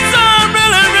 and that's I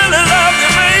really, really love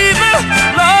you, baby.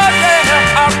 Lord,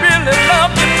 yeah, I really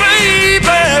love you,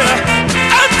 baby.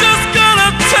 I just gotta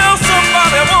tell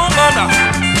somebody, woman,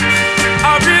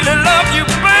 I really love you,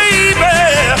 baby.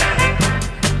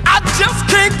 I just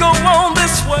can't go on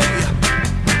this way.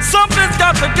 Something's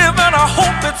got to give, and I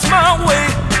hope it's my way.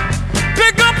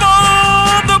 Pick up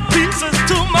all the pieces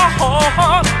to my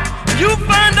heart. You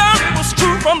find out it was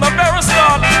true from the very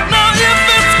start. Now if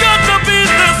it's got to be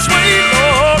this way,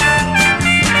 Lord,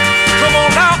 come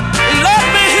on out and let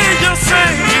me hear you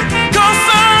say, 'cause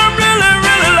I really,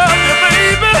 really love you,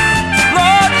 baby.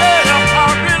 Lord, yeah, I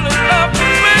really love you,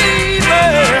 baby.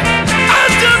 I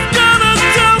just gotta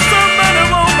tell somebody,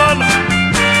 woman,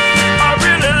 I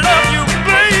really love you,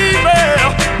 baby.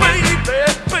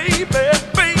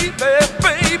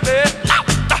 Baby.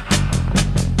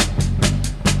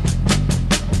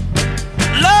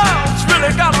 Love's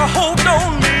really got a hold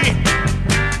on me.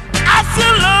 I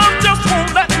said love just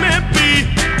won't let me be.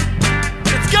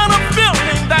 It's got a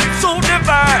feeling that's so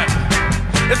divine.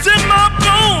 It's in my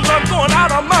bones, I'm going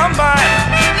out of my mind.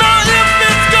 Now if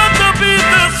it's got to be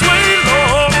this way,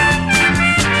 Lord,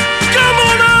 come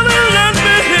on out and let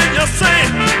me hear you say,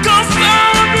 'cause I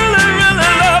really, really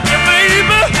love you,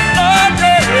 baby. Oh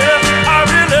yeah, I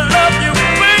really love you,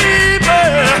 baby.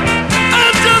 I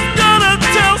just gotta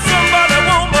tell somebody,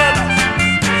 woman,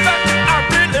 that I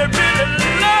really, really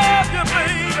love you,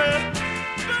 baby.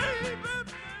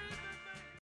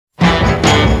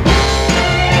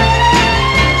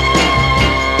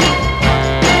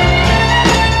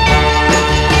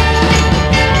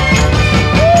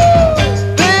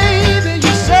 Baby,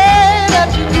 you say that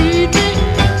you need me.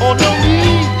 Oh, no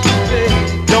need, baby,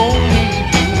 don't need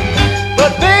me.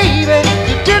 But baby,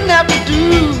 you didn't have to do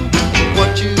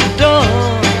what you've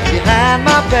done behind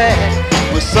my back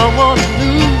with someone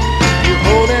new. You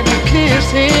hold and you kiss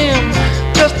him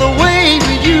just the way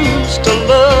we used to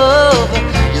love.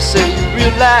 You say you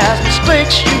realize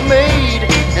mistakes you made,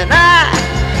 and I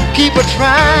keep a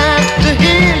trying to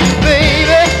hear you,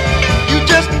 baby.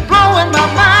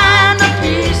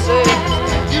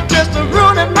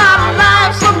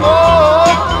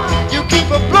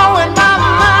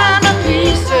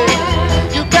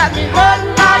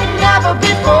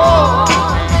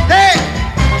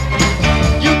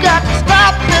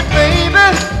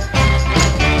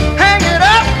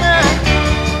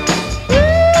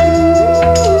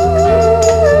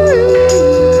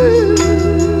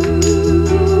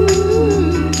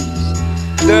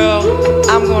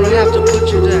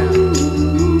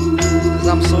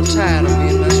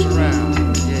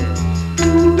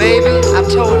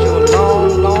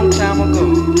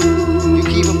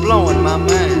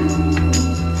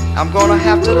 I'm gonna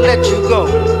have to let you go.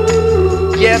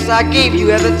 Yes, I gave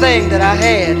you everything that I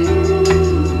had,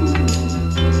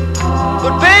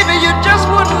 but baby, you just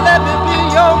wouldn't let me be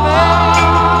your man.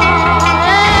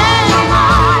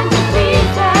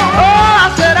 Oh,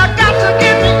 I said I got to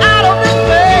get me out of this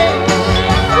place.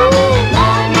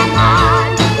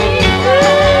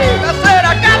 I said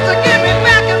I got to get me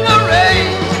back in the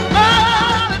race.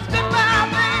 Oh, it's goodbye,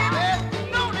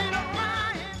 baby. No need of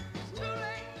crying. It's too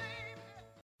late,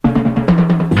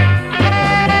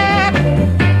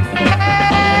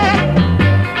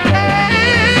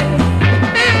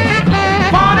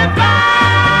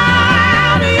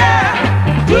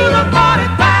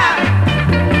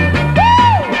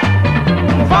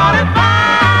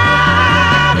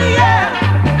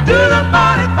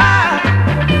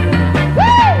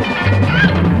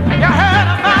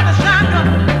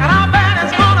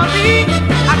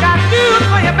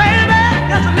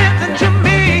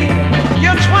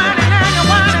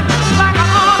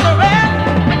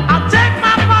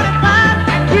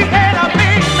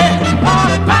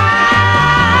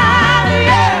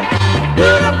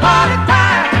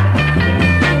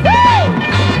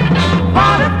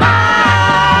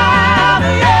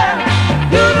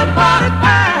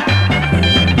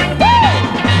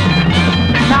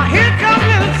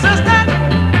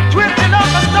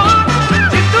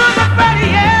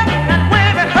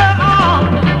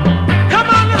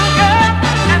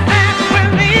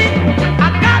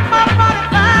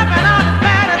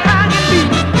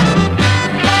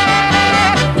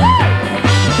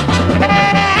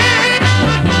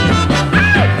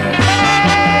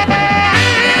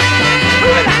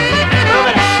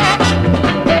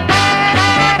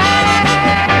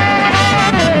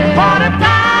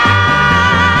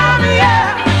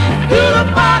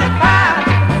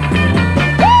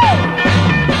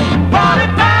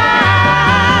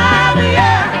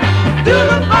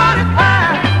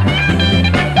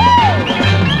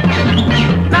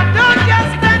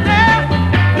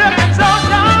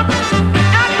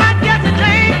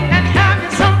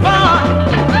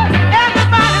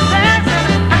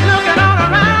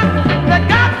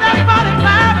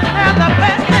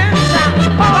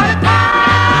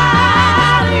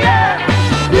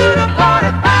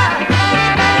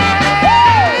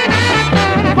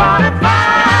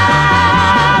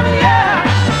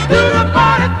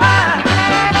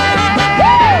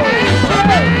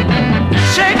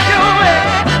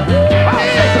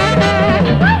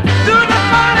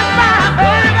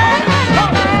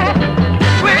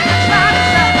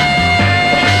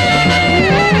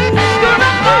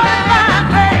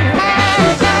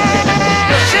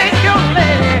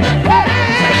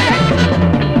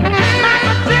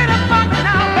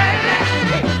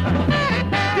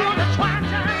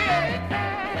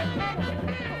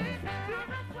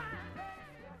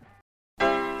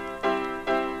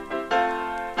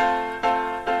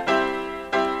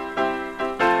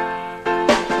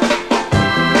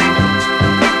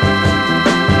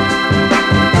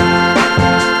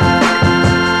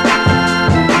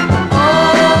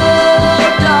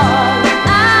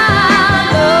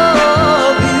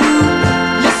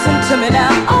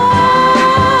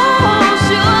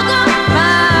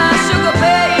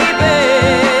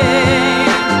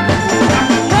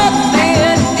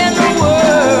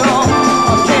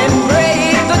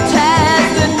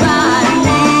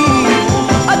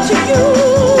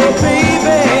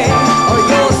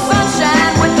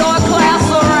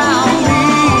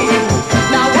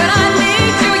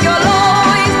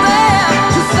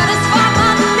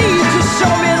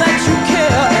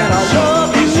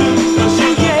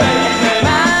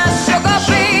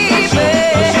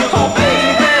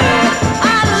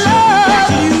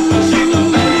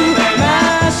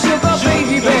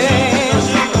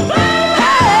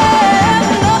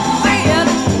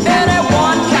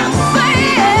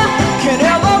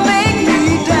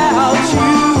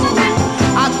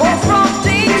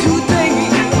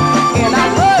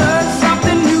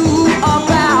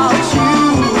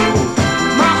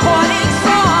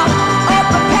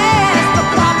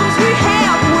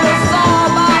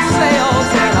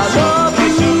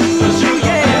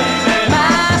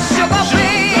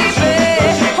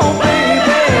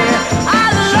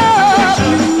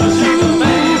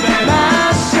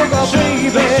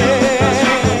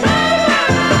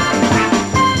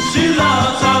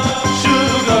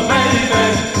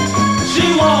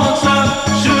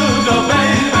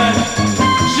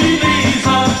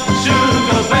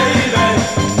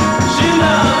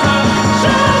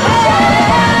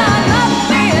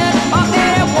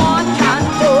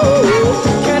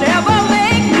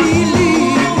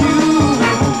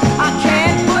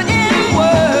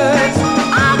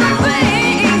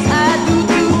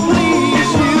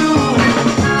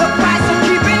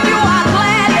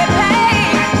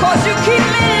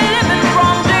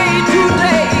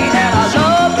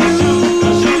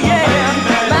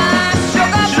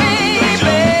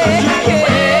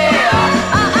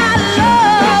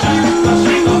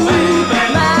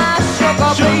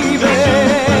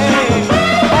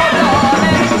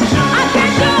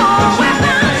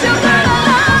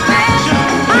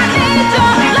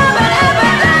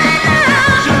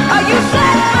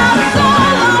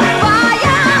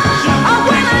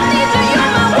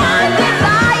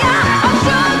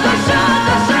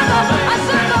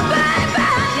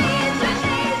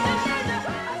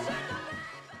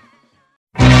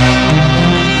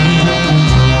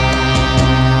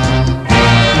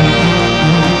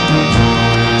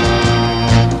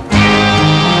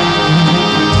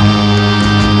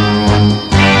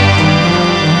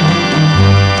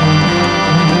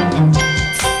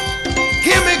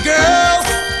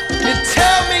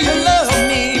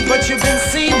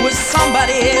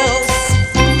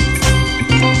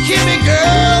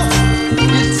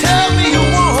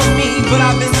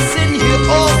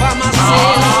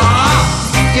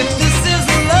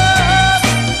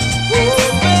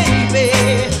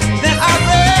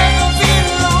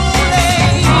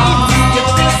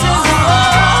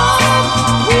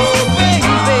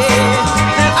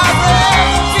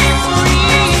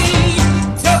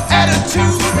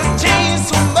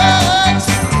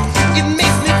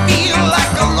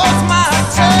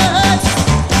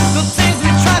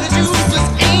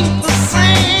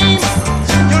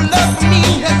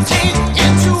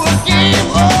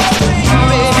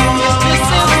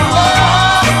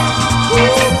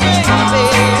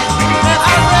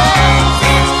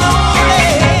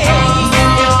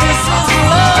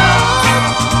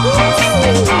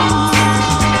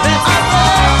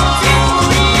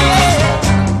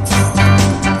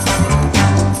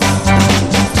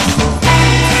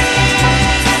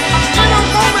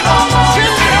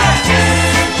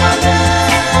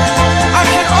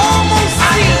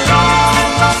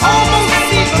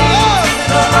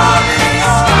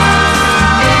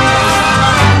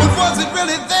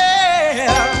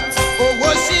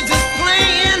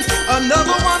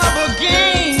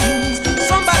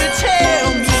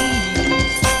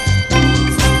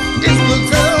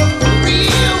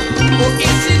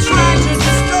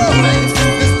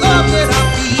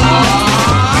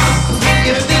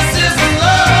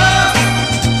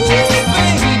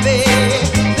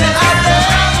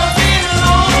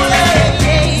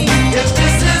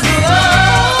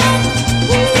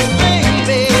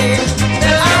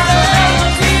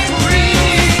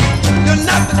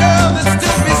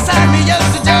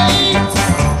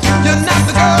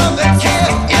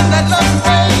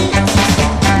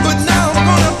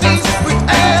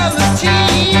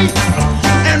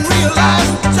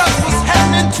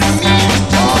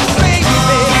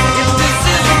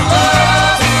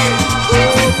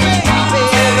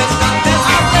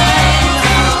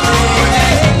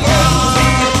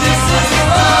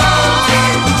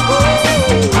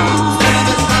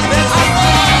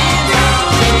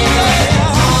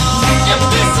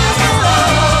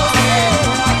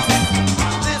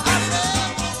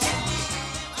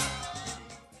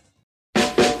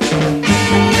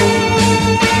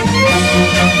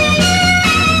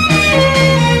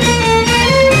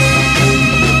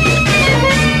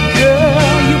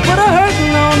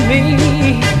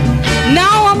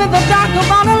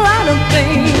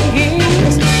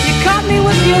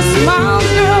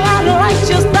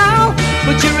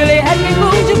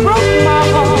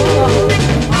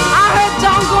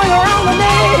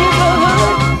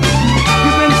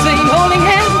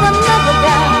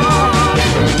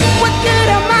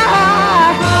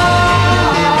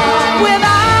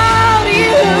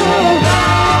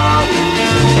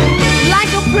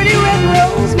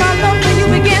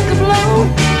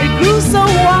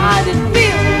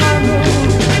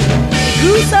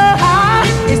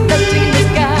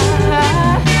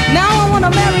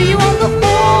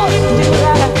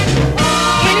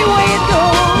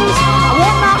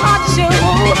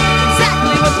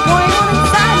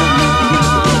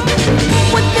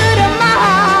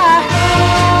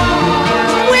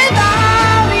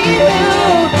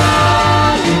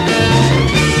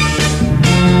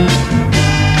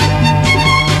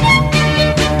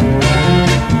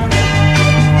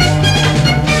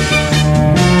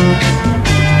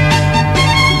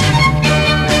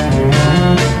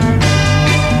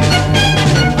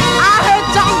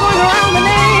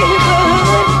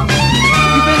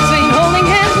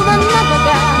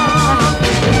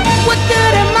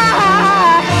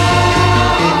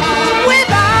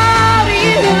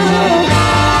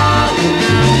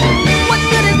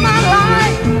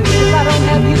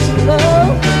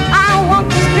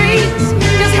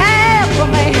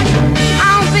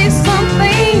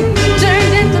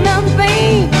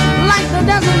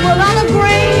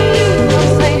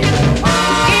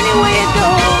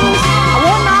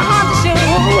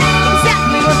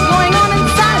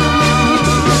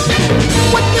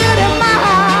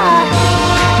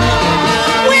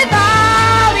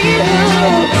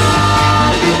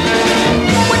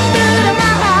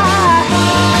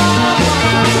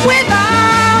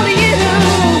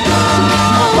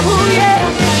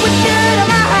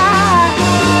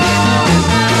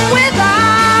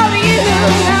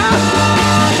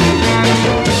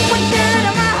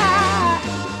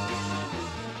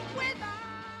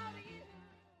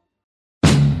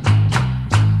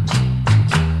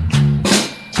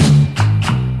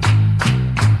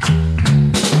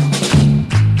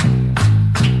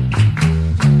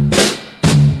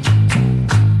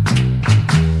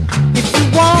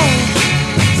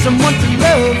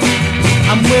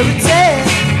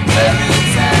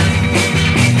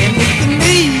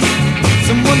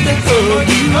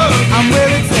 I'm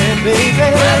where it's at, baby.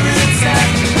 Where it's at.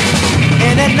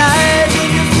 And at night when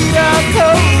your feet are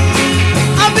cold,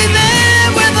 I'll be there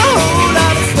with a whole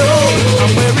lot of soul.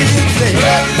 I'm where it's at.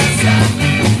 Where it's at.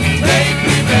 Make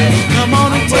me, baby. Come on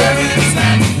and tell me. Where it's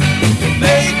at.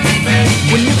 Make me, baby.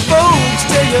 When your folks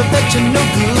tell you that you're no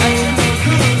good,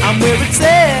 I'm where it's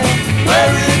at.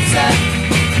 Where it's at.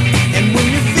 And when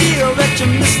you feel that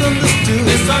you're misunderstood,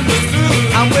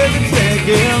 I'm where it's at,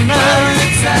 girl, now. Where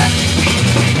it's at.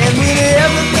 And when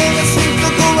everything seems to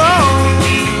go wrong,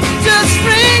 just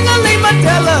ring or leave my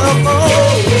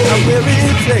telephone. I'm where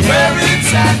it's at. Where it's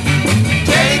at.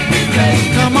 Take me,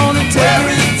 baby. Come on and tell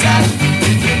me. Where it's at.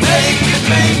 Make me,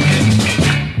 baby.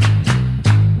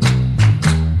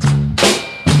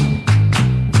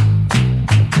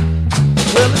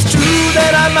 Well, it's true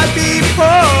that I might be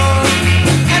poor,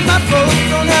 and my folks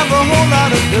don't have a whole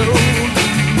lot of dough.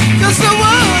 Just so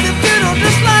what if you don't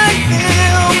just like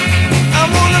them? I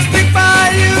wanna stick by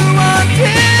you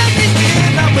until the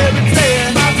end. I'm where it's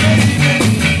at, my baby.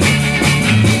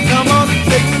 Come on and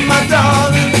take me, my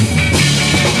darling.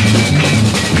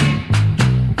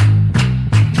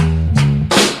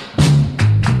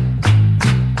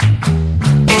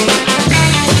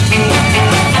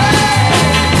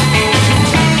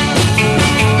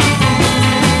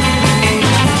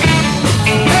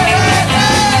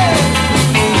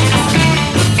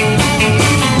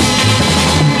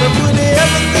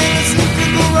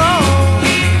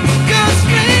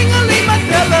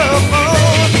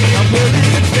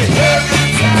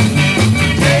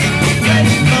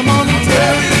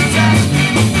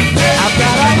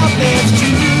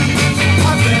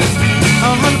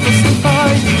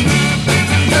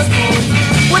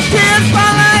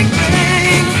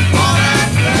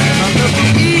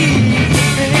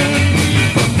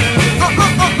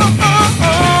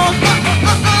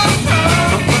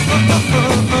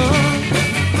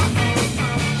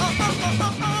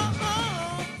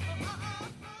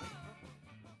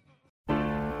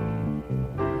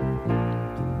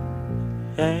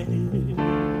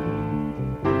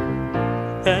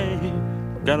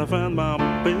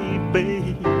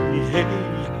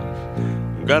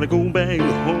 Gotta go back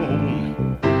home.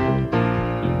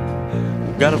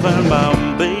 Gotta find my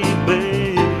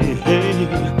baby.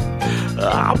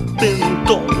 I've been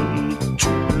gone too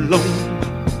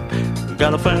long.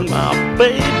 Gotta find my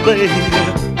baby.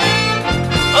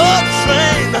 Oh,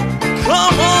 train,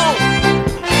 come on.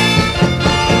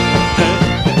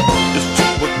 It's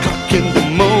 2 o'clock in the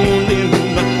morning,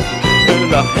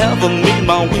 and I haven't made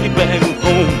my way back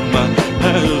home.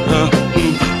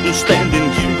 I'm standing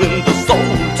here in the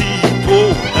Soul Depot,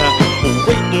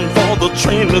 waiting for the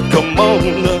train to come on.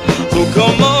 So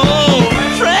come on,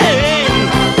 train.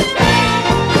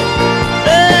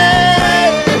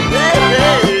 Hey, hey,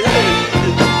 hey, hey.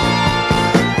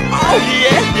 Oh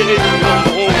yeah, yeah, come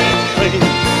on, train.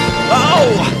 Oh,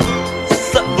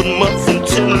 7 months and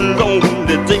 10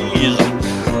 lonely days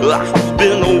I've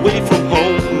been away from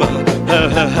home.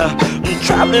 I'm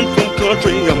traveling from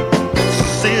country,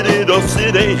 city to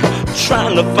city,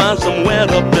 trying to find somewhere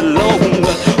to belong.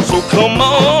 So come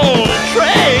on,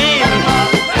 train.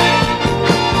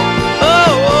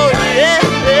 Oh yeah,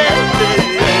 yeah,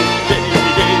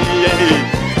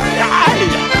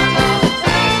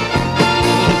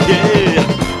 yeah, yeah.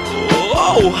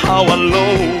 Oh, how I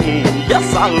long,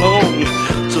 yes I long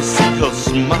to see her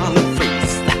smiling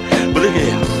face. But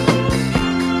yeah,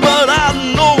 but I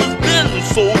know it's been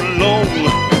so long.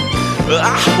 I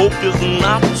hope it's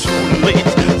not too late.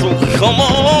 So come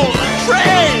on,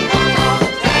 train.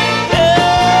 Yeah.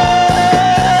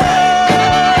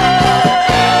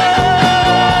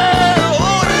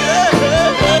 Oh, yeah.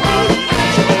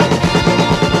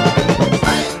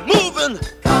 Moving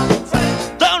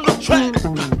down the track.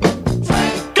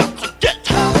 Got to get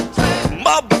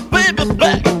my baby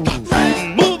back.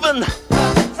 Moving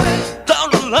down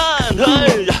the line.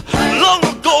 Hey, long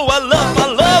ago I left my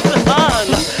love behind.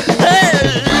 Hey,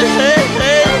 hey,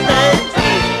 hey, hey.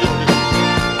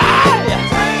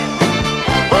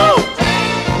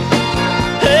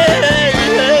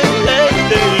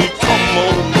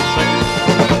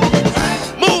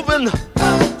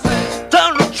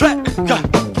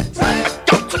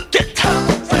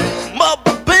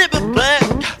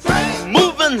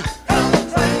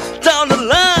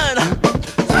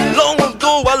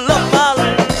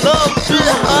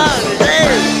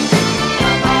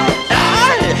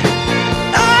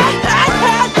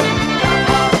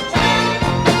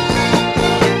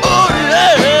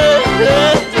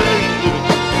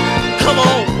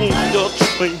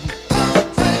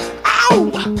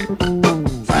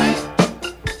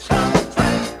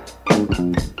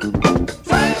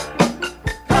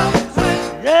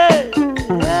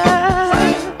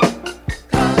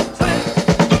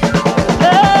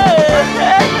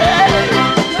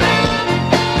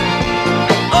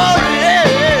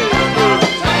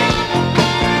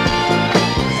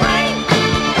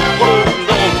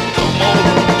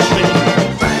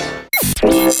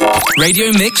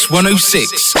 Radio Mix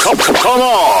 106. Come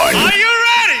on! Are you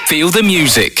ready? Feel the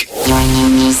music. Your new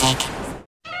music.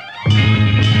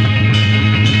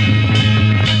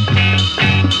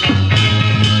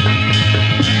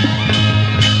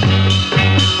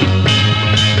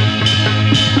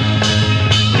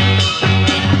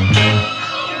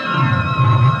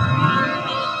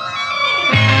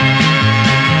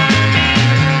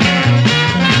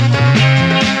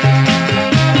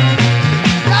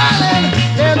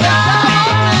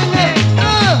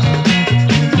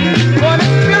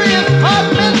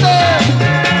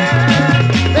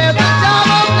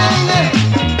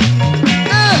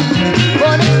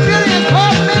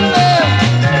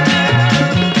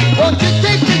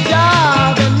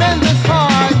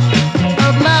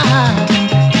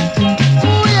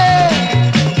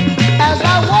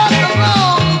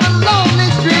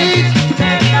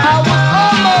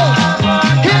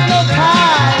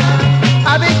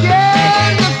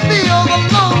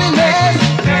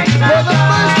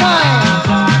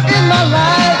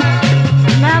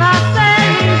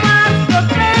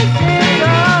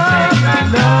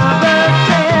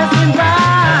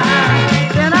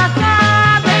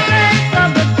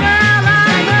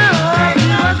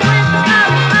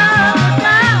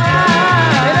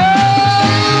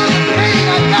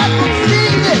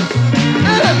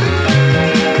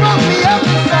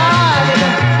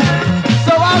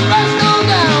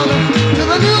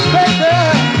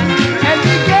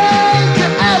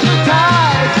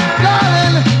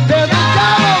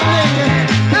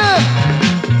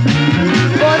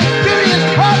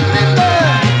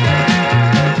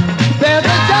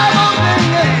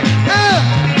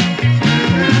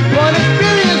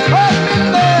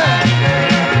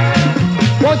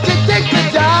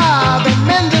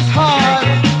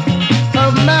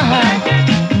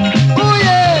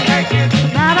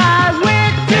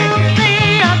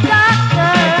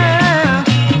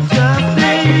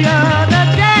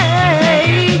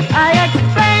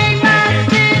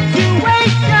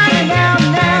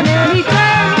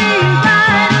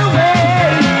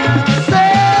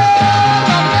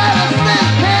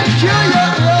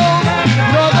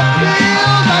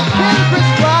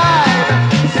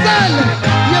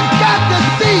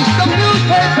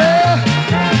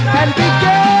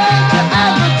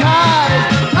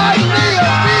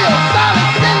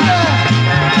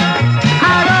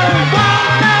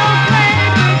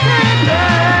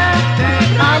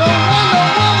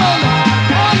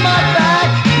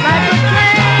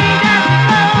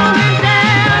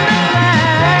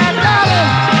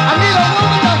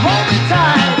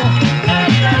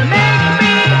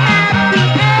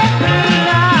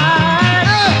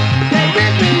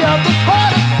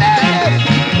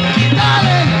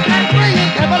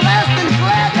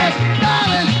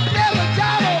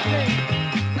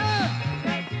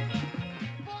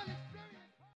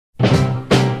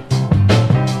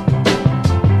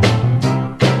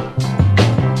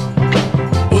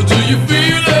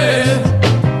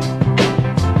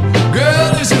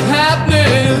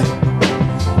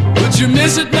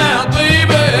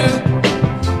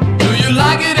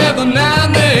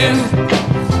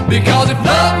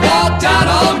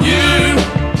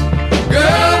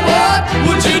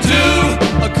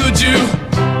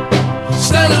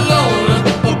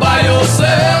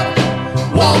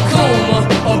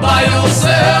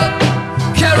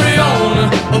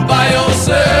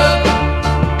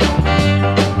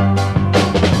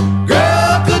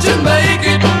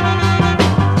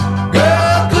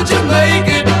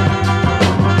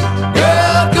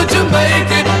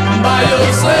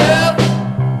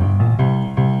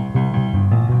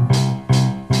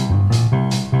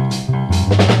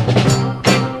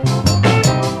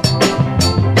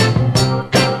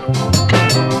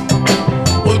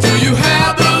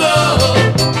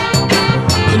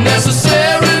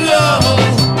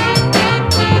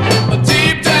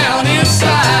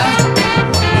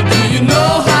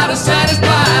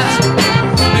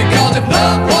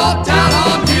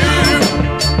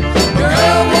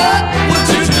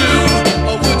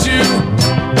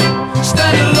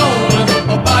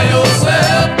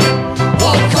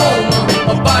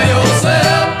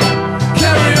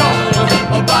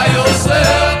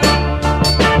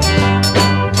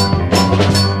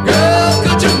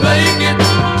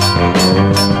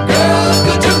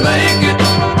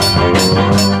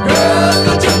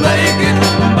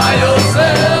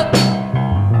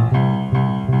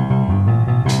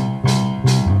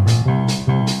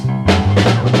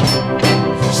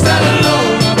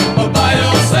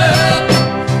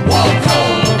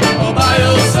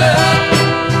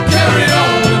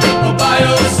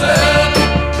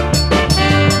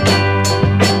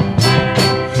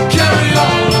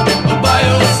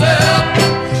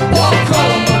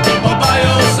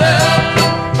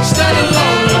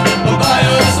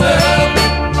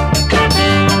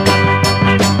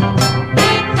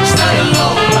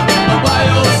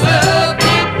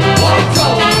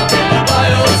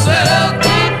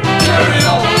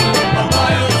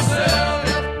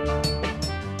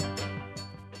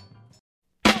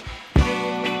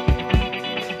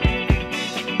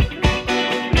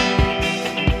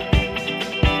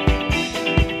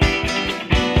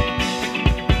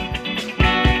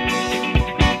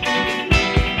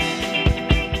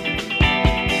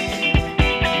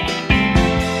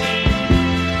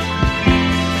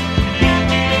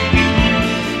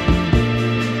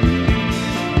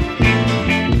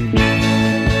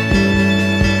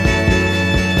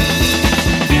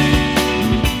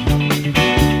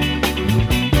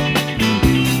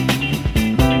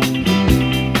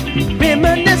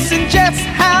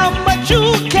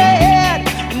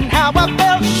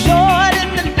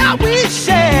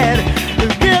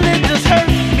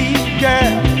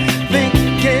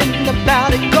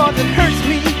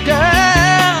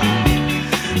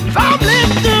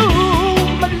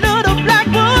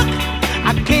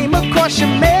 'cause she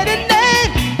made a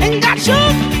name and got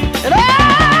shook. And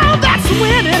oh, that's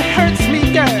when it hurts me,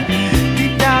 girl.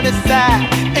 Deep down inside,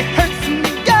 it hurts me,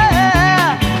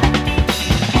 girl.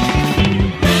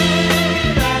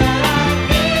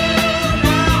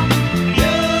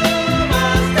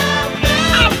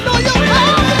 I know you're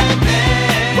right.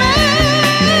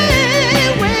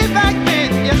 Way back then,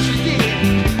 yes you did.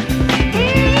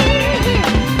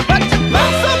 But you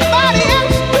found somebody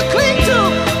else to cling to.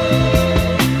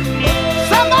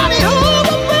 Somebody who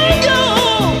will bring you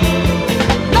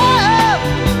love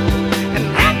and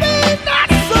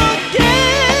happiness again.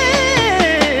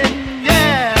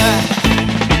 Yeah.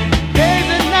 Days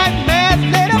and nightmares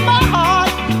laid in my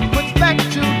heart, puts back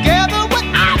together what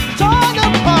I torn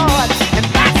apart. And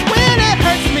that's when it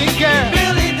hurts me, girl. It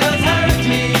really does hurt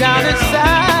me. Down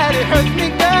inside, it hurts me,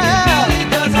 girl. It really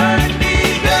does hurt me,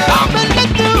 girl. I'm gonna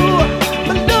do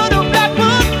my little black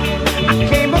book. I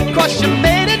came across your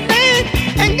maiden name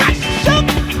and got shook.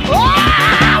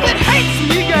 Oh, it hurts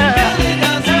me, girl. It really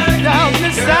does hurt me. Down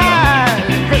inside,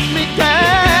 it hurts me,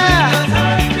 girl. Listen to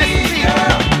me,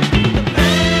 girl.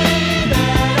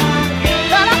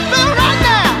 That I feel right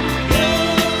now.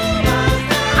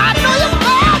 I know you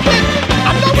felt it.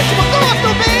 I know what you were going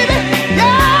through, baby.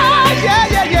 Yeah.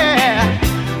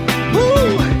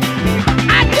 Ooh,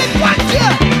 I didn't want you,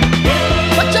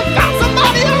 but you found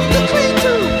somebody else to cling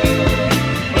to.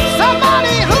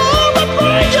 Somebody who will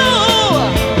bring you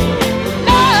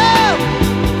love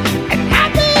and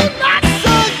happiness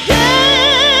again.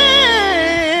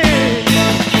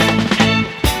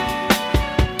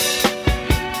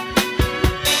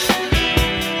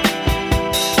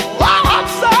 Oh, I'm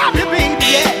sorry,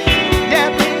 baby. Yeah,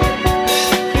 baby.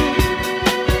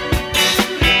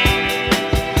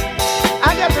 I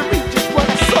got to read just what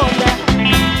I saw now.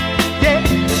 Yeah.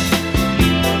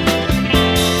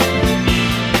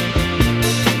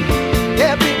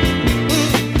 Yeah, baby.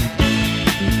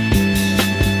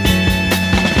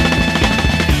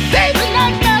 Days and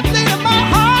nightmares laid in my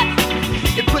heart.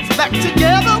 It puts back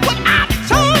together what I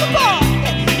torn apart.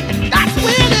 And that's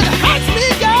when it hurts me,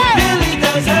 girl. It really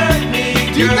does hurt me,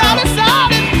 girl. You got it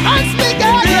sound, it hurts me,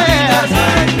 girl. It really does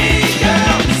hurt me,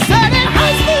 girl. Said it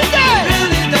hurts me, girl. It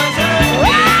really does hurt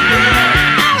me,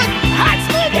 girl. It hurts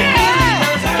me, girl.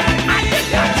 I did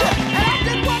got you, and I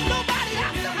didn't want nobody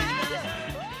else to have you.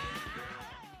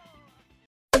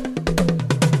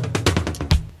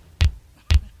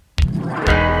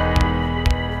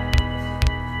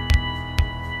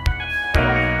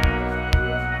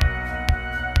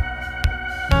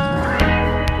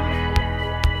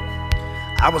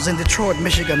 I was in Detroit,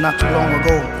 Michigan not too long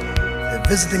ago,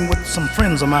 visiting with some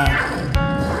friends of mine.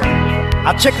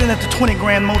 I checked in at the 20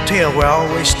 Grand Motel where I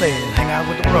always stay and hang out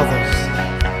with the brothers.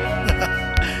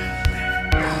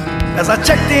 As I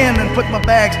checked in and put my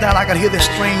bags down, I could hear this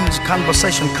strange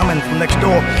conversation coming from next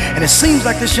door. And it seems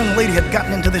like this young lady had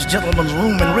gotten into this gentleman's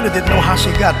room and really didn't know how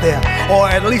she got there. Or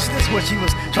at least that's what she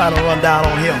was trying to run down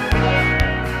on him.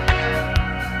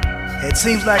 It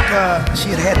seems like she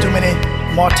had had too many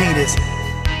martinis.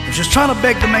 And she was trying to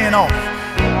beg the man off.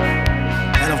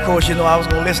 And of course, you know, I was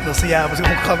going to listen to see how it was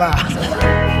going to come out.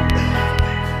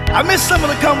 I missed some of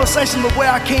the conversation, but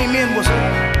where I came in was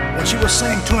when she was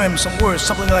saying to him some words,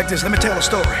 something like this. Let me tell a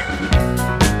story.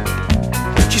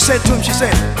 She said to him, she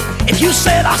said, if you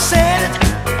said I said it,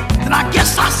 then I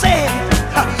guess I said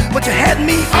it. But you had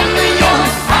me under your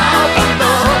power,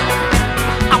 love.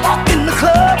 I walked in the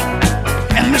club,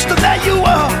 and mister, there you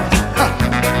were.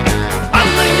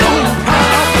 Under your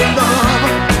power, love.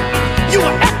 You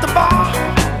were at the bar,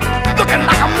 looking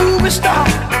like a movie star.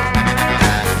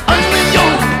 Under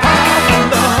your power,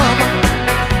 love.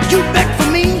 You begged for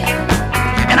me,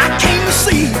 and I came to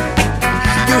see.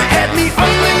 You had me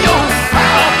under your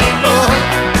power, love.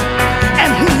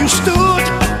 And when you stood,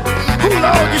 oh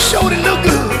Lord, you showed it look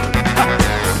good.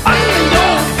 Under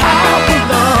your power,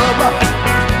 love.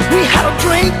 We had a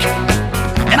drink,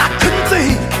 and I couldn't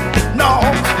think, no.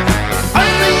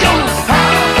 Under your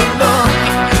power, love.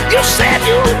 You said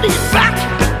you'd be back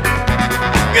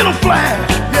in a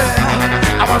flash,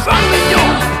 yeah. I was under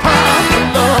your power,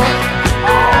 love.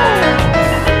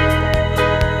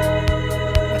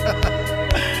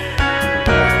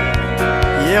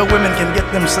 Yeah, women can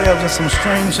get themselves in some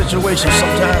strange situations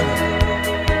sometimes.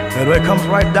 And when it comes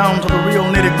right down to the real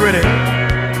nitty-gritty,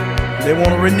 they want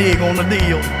to renege on the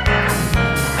deal.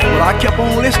 But I kept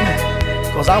on listening,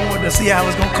 because I wanted to see how it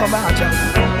was going to come out, y'all.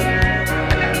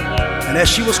 And as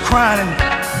she was crying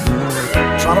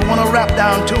and trying to want to rap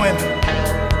down to him,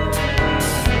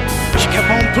 she kept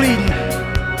on pleading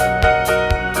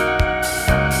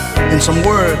in some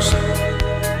words,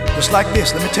 just like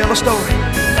this. Let me tell a story.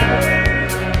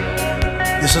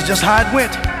 This is just how it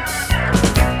went.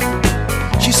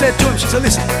 She said to him, she said,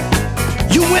 listen,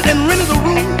 you went and rented a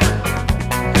room,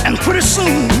 and pretty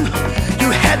soon you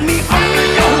had me under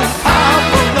your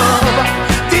powerful love.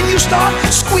 Then you start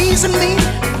squeezing me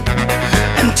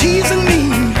and teasing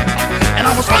me, and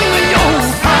I was under your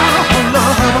powerful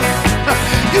love.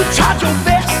 You tried your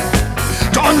best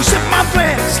to unzip my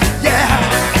dress, yeah,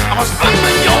 I was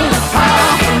under your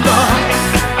powerful love.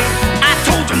 I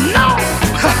told you no,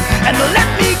 and let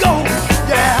me go,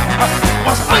 yeah, I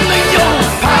was under your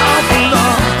powerful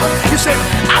love. You said,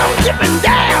 I don't dip and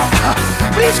down,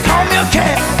 please call me a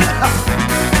cab.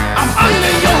 I'm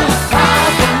under your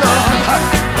powerful love.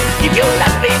 If you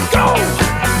let me go,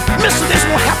 mister, this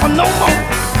won't happen no more.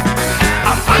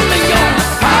 I'm under your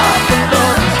powerful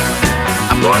love.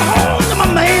 I'm going home to my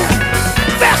man,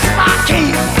 fast as I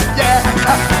can, yeah,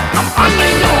 I'm under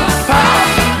your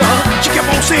powerful love. She kept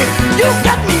on saying, you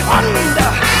got me under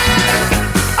your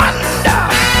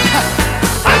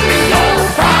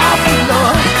powerful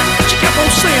love. She kept on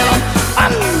saying,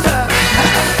 I'm under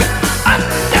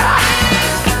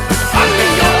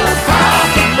your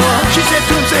powerful love. She said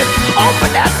to him, said,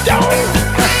 open that door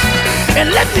and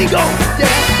let me go, yeah,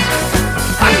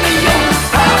 under your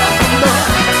powerful love.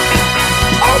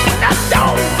 Open that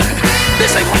door,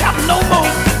 this ain't gonna happen no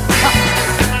more.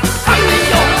 Under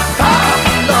your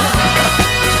powerful love.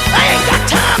 I ain't got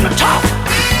time to talk.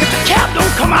 If the cab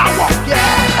don't come, I'll walk, yeah.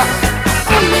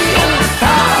 Under your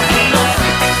powerful love.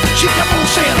 She kept on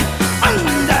saying,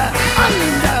 under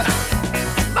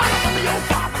your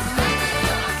powerful love.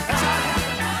 That's how it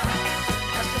happened.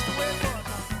 That's just the way it was.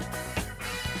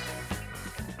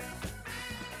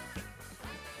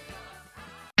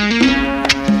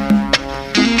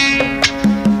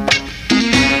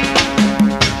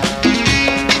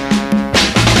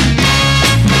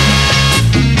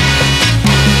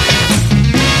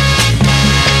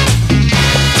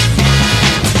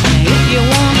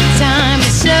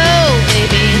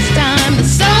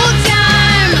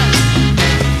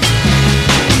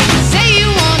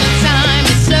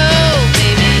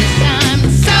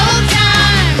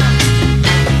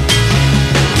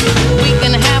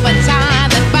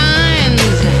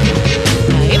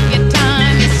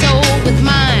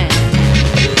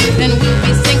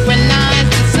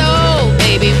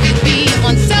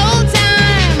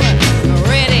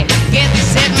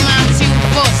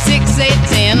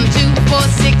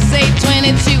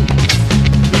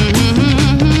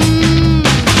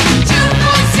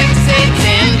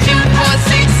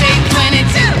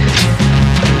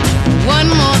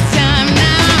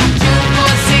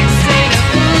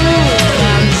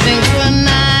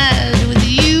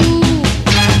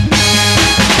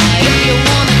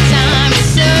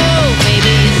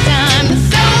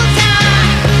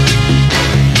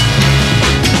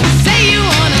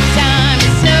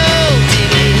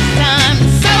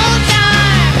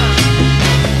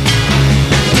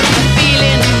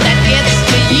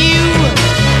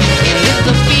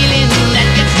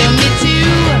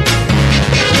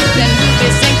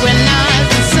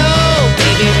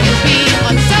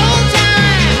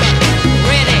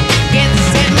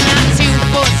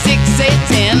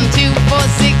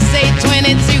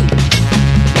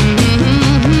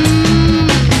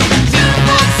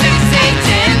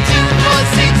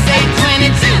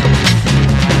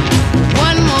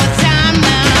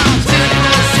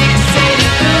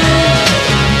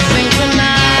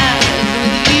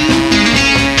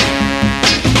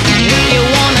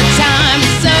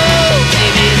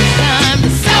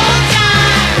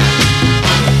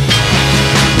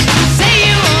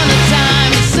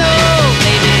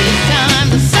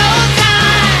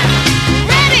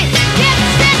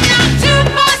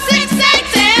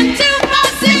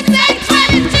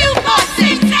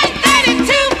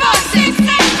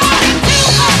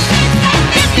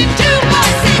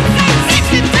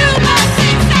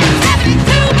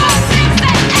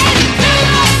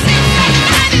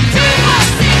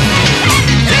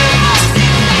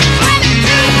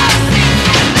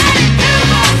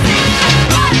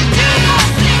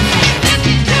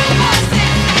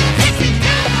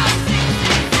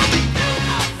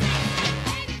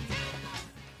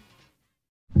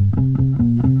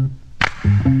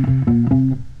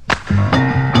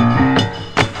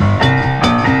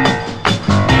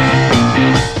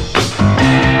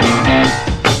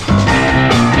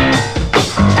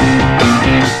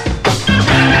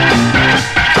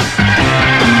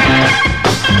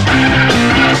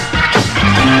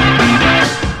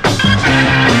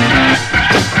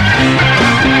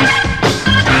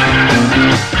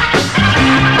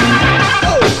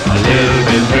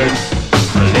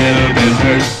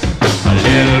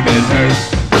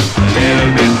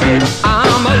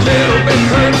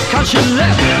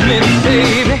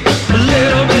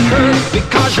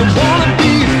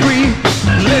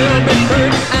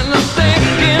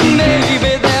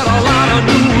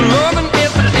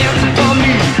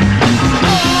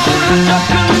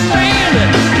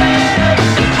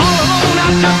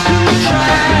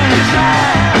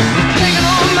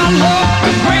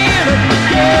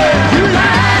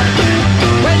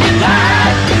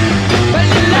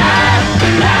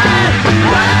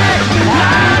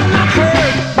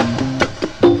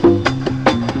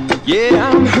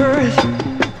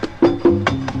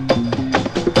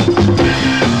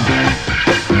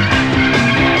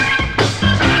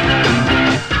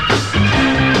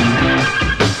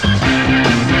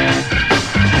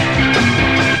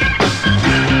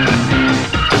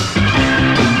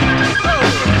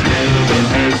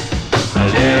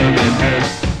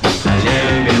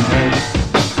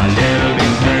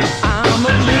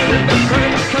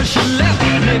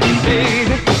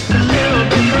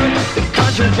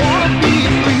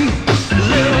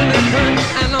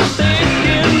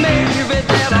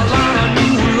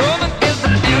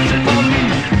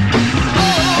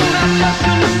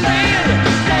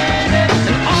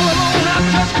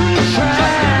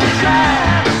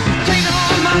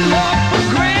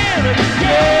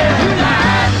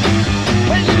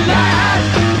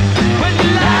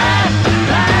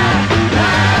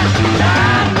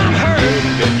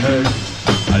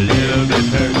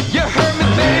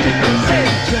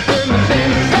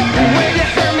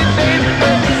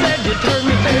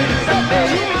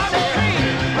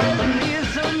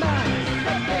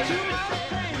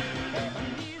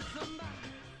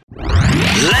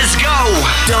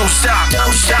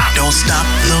 Don't stop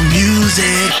the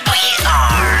music. We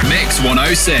are Mix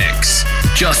 106.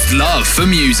 Just love for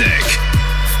music.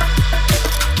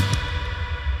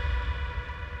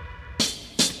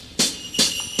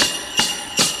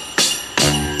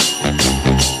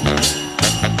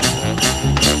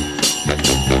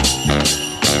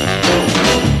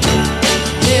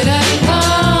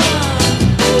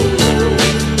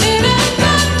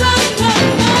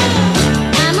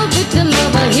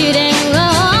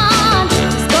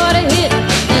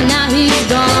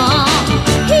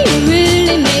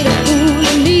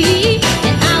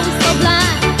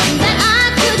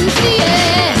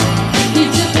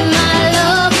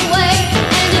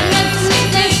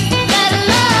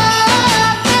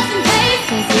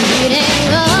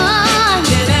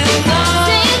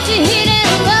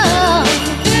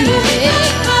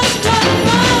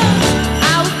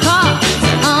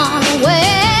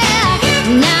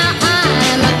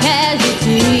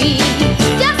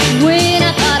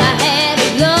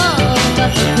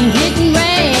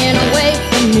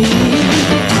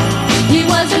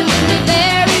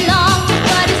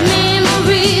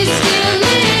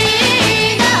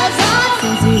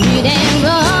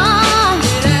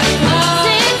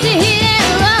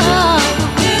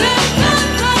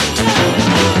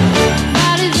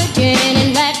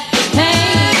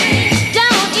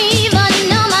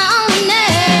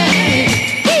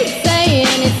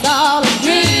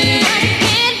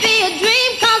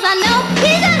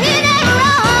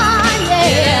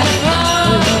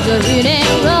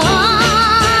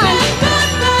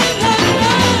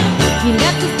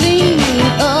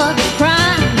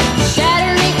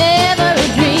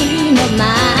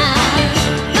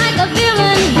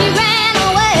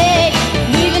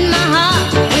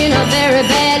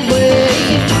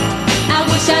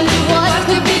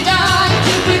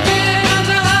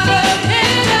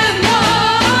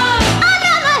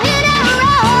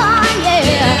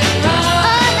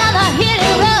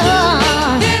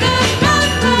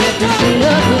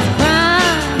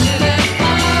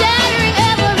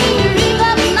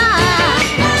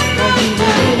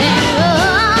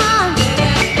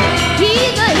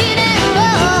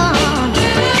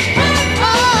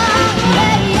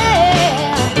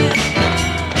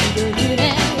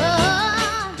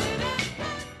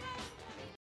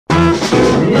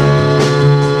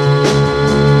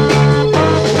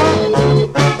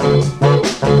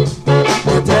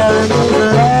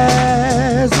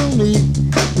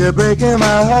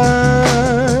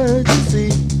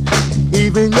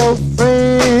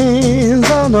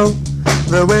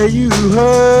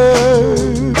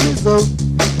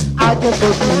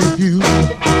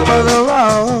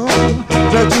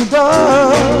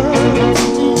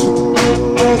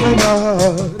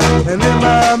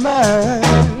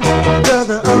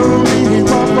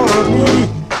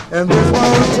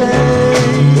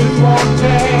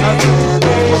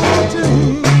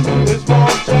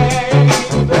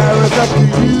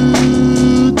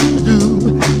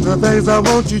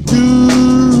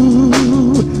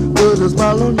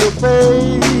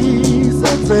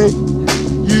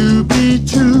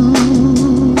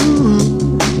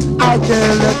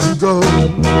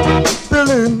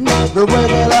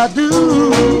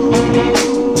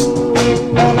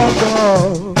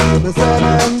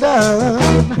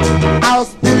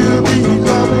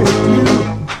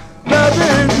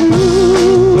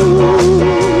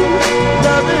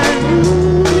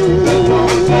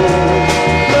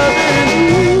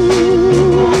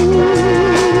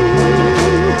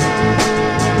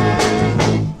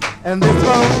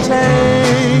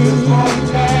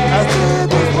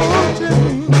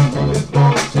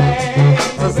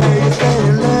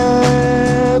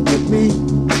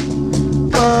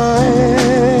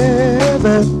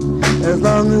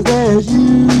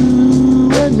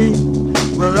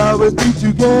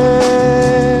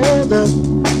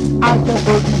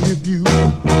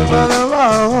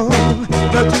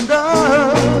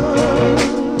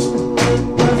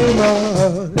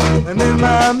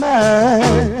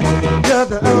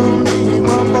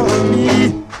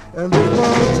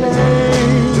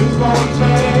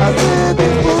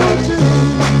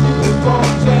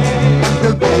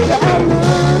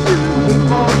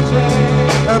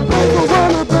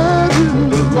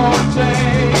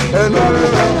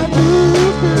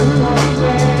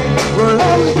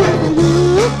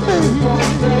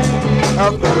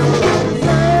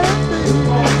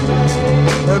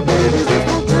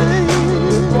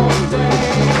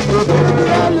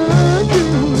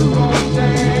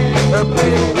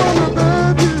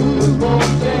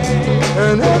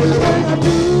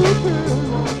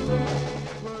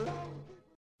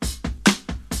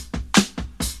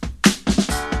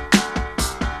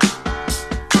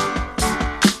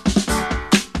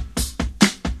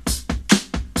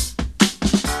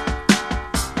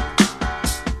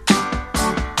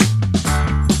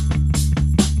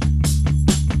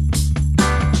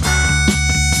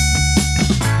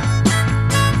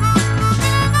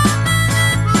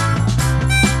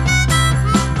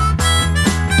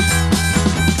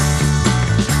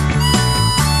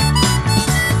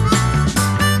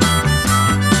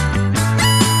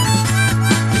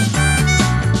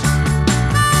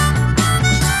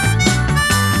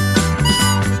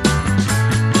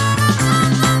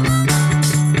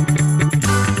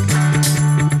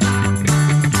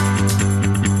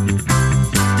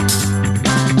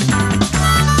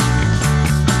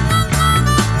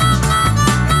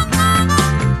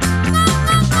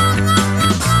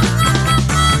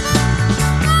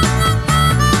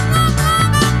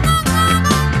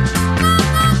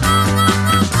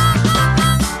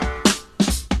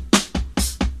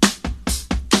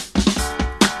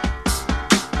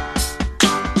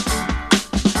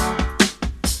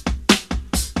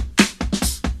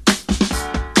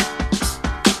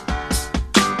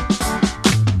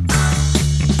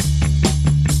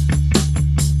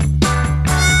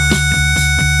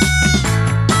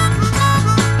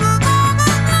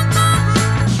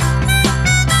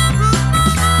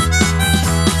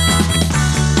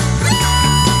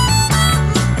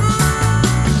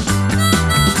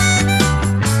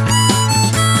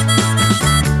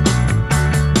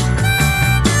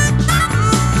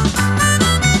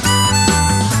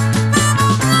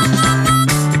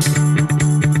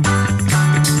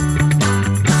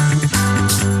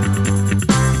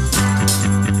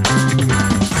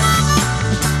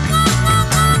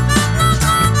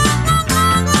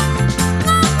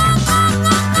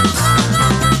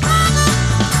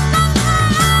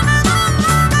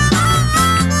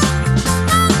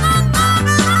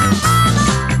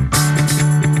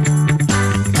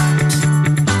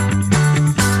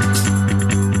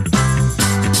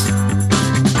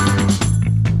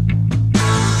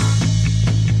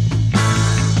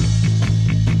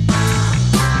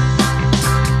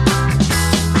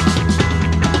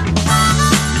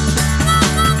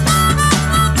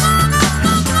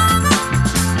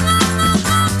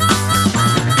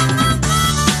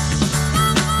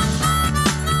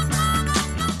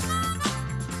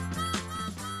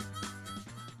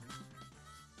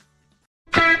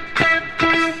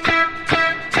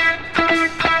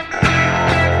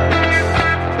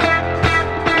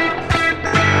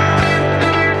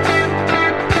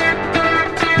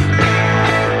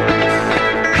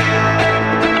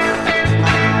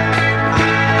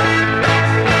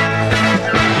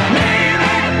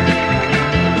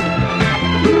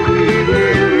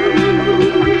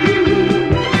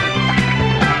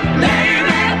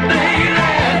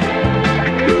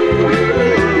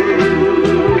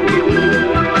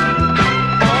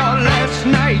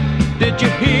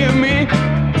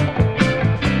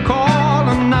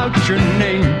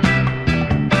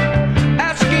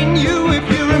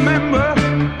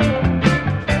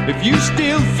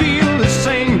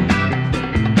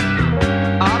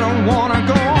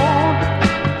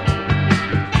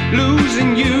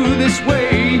 losing you this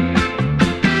way.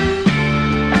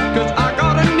 'Cause I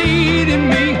got a need in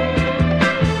me.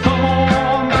 Come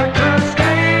on back to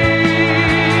stay.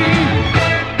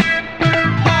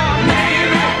 Oh,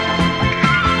 baby,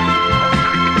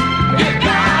 you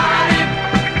got it.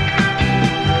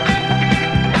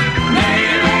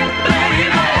 Baby, baby,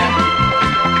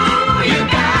 ooh, you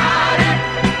got it.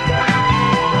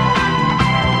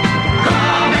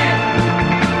 Call me,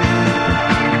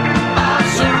 I'll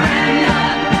surrender.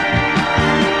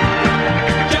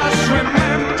 Just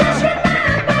remember,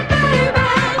 baby,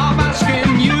 I'm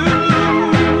asking you.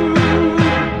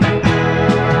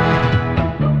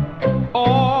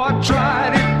 Oh, I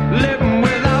tried it living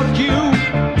without you,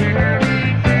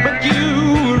 but you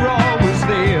were always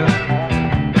there.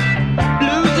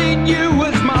 Losing you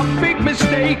was my big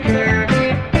mistake.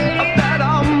 Of that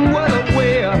I'm well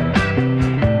aware.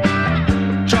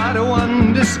 Try to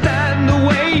understand the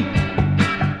way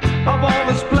I've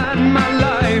always planned my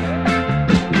life.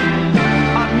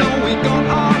 I know we gone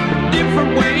our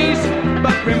different ways,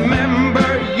 but remember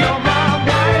you're my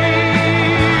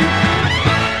wife.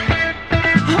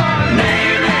 Oh,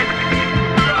 baby,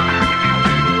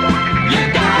 you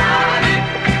got it.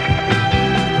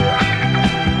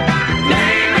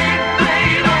 Baby,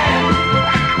 baby,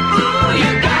 ooh,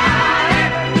 you got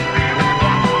it.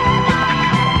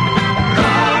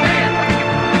 Call me,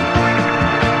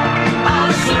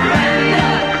 I'll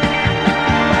surrender.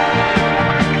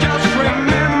 Just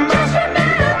remember,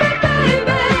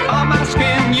 baby, I'm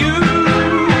asking you.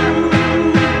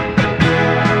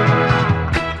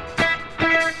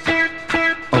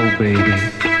 Oh baby,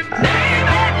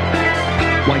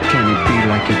 why can't it be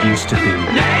like it used to be?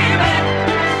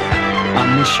 I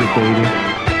miss you, baby.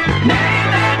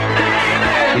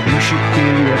 If you should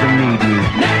feel you ever need me,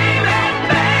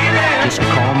 just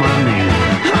call my name.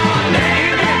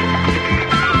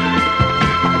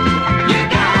 You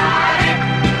got it.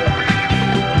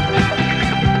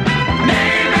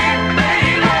 Baby,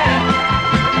 baby,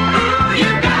 ooh,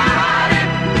 you got it.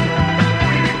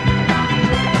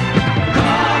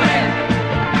 Call me,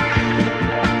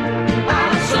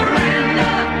 I'll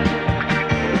surrender.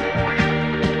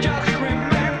 Just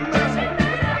remember,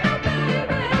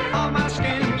 I'm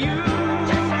asking you.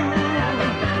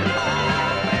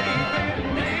 Oh, baby,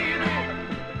 baby.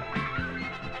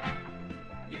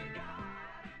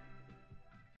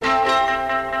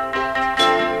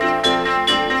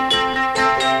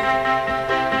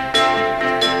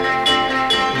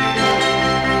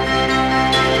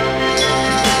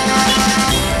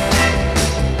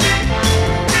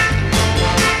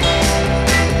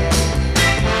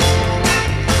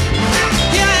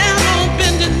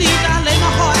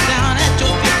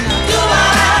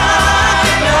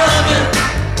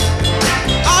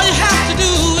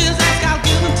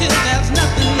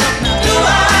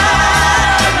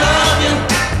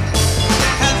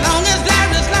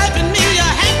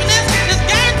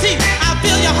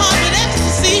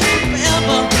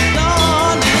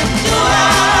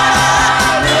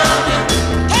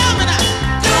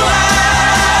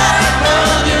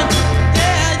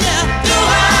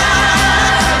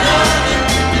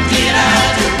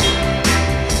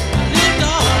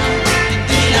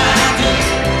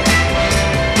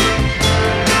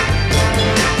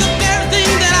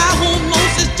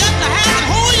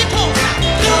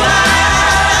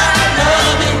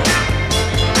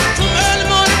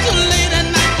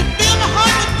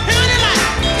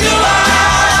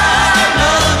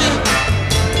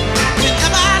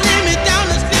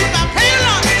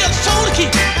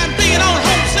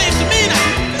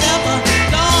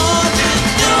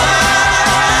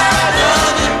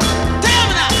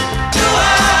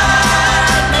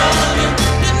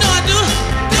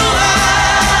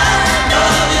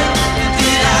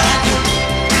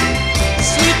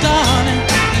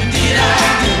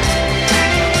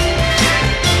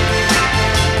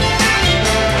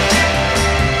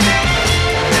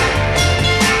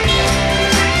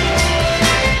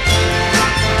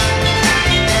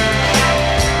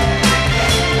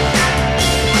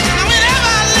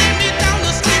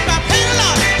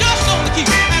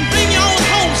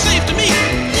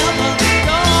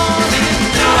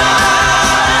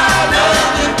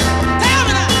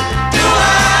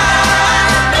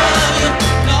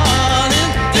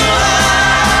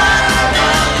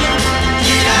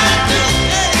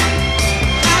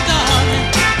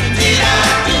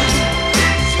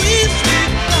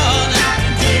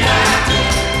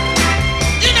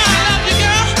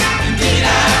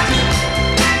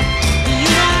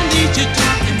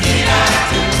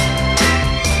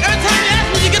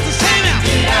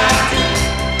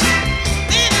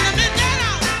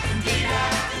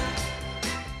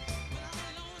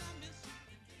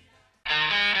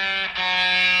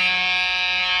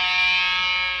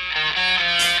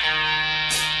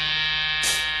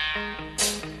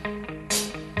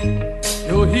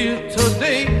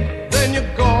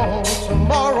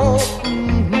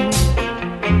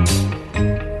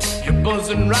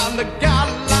 Bouncing round the gal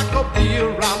like a bee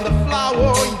around the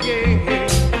flower, yeah.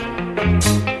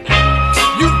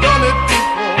 You've done it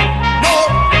before, no,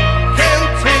 can't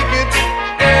take it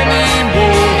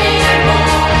anymore.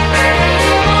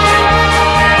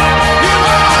 Here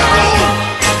I go,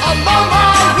 I'm on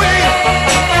my way,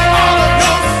 out of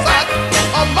your sight.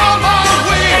 I'm on my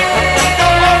way,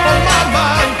 you're off of my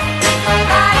mind.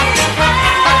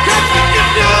 I can't think if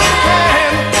you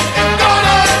can, it's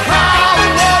gonna cry,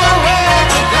 what a way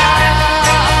to die.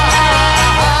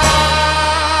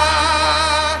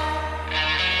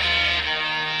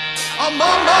 I'm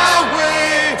on my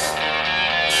way,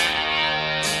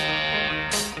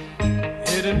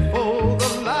 heading for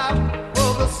the light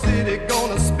of the city,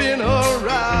 gonna spin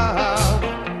around.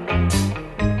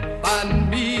 Find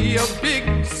me a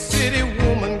big city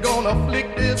woman, gonna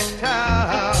flick this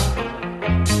town.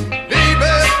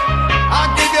 Baby, I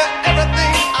give you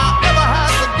everything I ever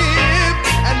had to give,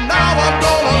 and now I'm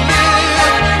gonna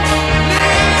live.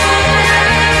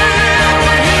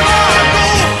 Here I go,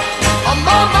 I'm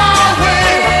on my way,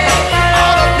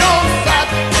 out of your sight.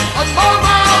 I'm on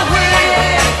my way,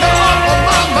 you're off of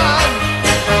my mind.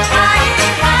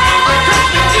 I can't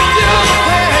think if you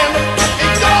can,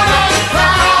 it's gonna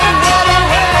cry, what a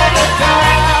way to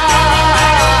die.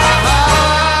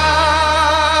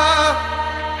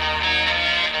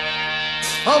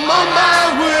 I'm on my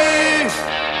way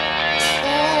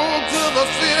to the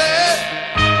city.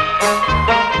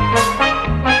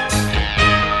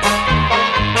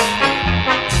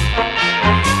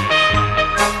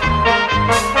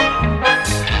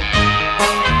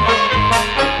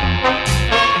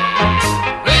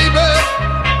 Baby,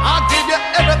 I'll give you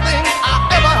everything I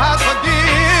ever had to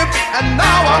give, and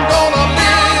now I'm gonna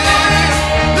live.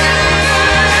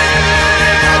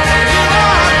 Here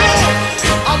I go,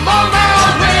 I'm on my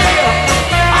way,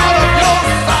 out of your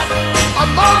sight.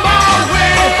 I'm on my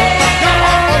way, you're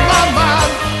off of my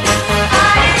mind.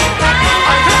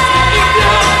 I can't think if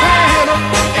you can,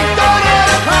 it's gonna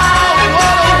cry,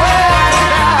 what a way to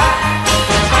die.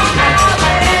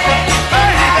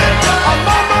 Baby, I'm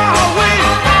on my way,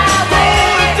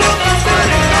 going to the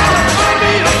city, gotta find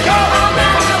me a girl,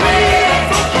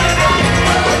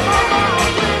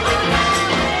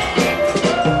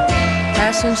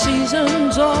 Passing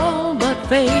seasons all but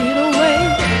fade away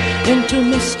into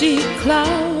misty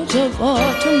clouds of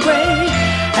autumn gray.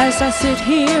 As I sit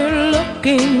here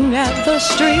looking at the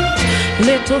street,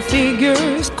 little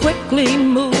figures quickly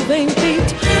moving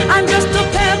feet. I'm just a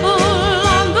pebble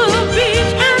on the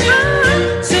beach, and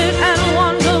I sit and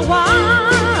wonder why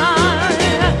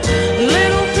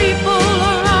little people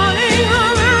are running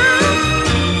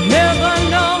around, never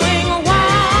knowing why.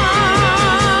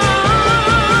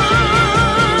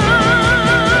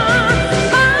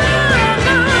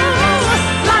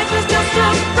 Life is just a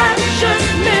precious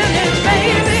minute,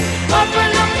 baby.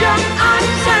 Open up your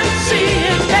eyes and see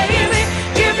it, baby.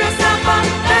 Give yourself a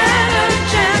better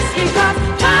chance, because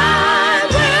time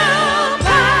will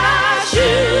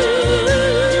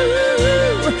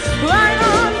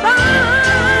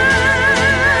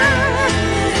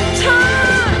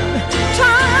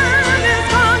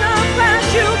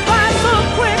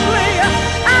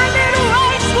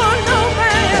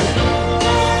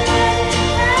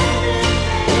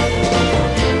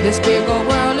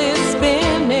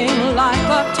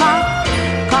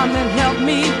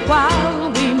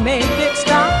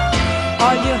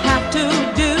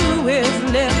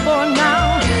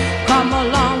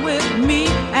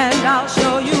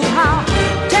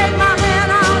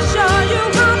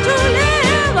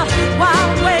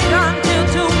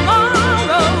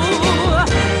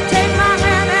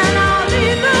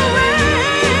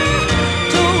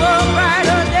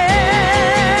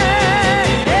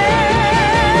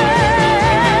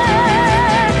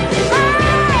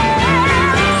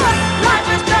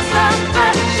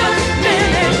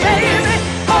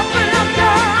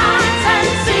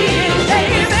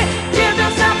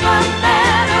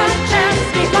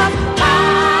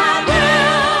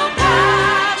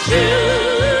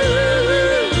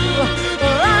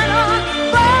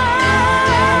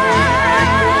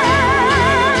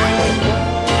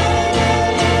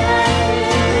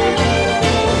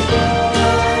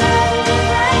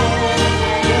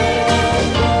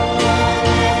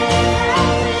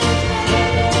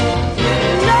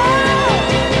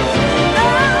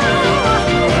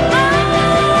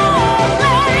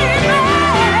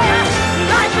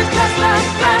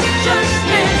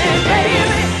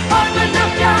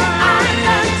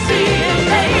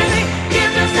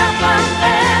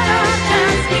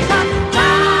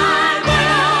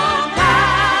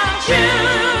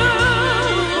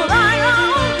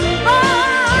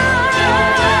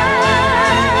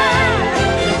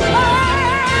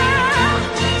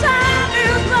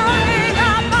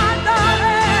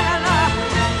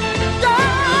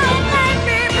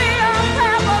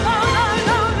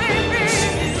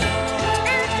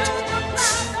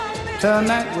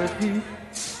tonight with you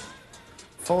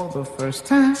for the first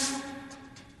time.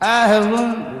 I have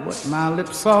learned what my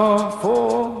lips are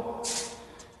for.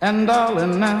 And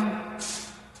darling, now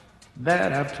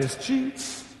that I've kissed you,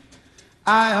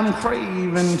 I am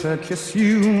craving to kiss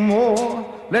you more.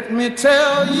 Let me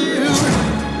tell you,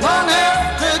 long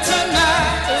after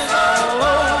tonight is all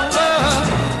over,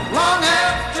 long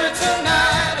after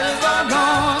tonight is all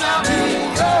gone, I'll be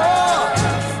yours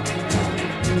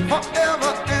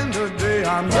forever and a day.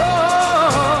 I'm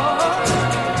yours.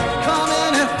 Come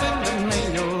anything that may,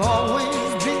 you'll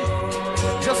always be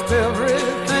just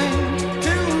everything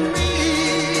to me.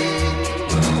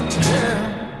 Yeah,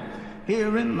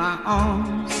 here in my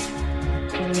arms,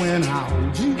 when I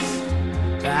hold you,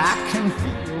 I can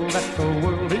feel that the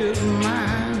world is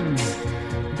mine.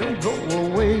 Don't go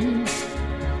away,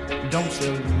 don't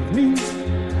you leave me,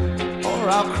 or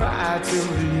I'll cry till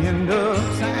the end of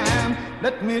time.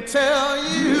 Let me tell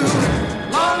you,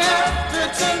 long after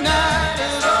tonight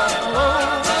is all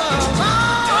over,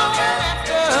 long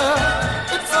after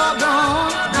it's all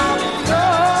gone, I'll be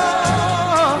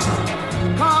yours.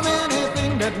 Come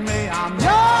anything that may, I'm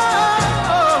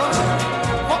yours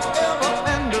forever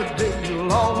and a day.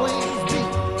 You'll always be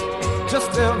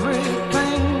just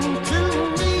everything to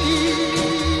me.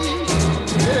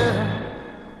 Yeah.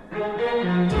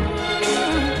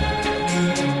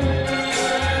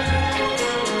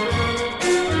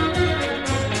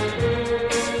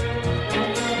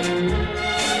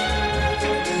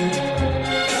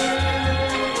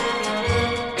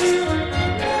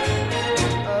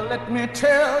 Let me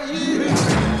tell you,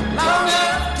 long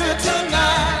after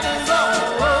tonight is all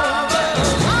over,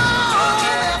 long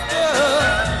after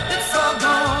it's all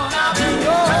gone, I'll be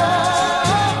yours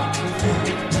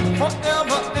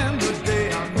forever and a day.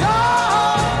 I'm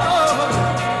yours.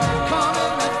 Come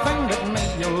anything that may,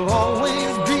 you'll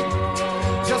always be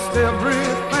just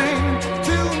everything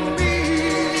to me.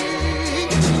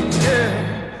 Yeah.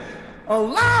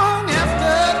 Long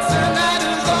after tonight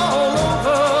is all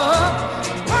over,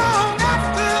 long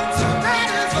after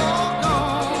tonight is all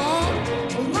gone,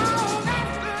 long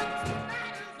after.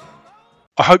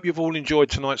 I hope you've all enjoyed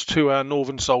tonight's 2-hour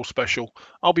Northern Soul special.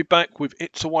 I'll be back with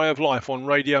It's a Way of Life on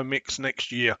Radio Mix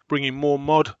next year, bringing more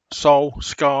mod, soul,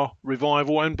 ska,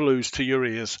 revival and blues to your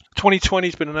ears.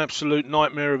 2020's been an absolute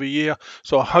nightmare of a year,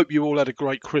 so I hope you all had a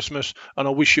great Christmas and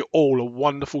I wish you all a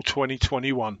wonderful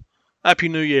 2021. Happy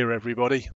New Year, everybody.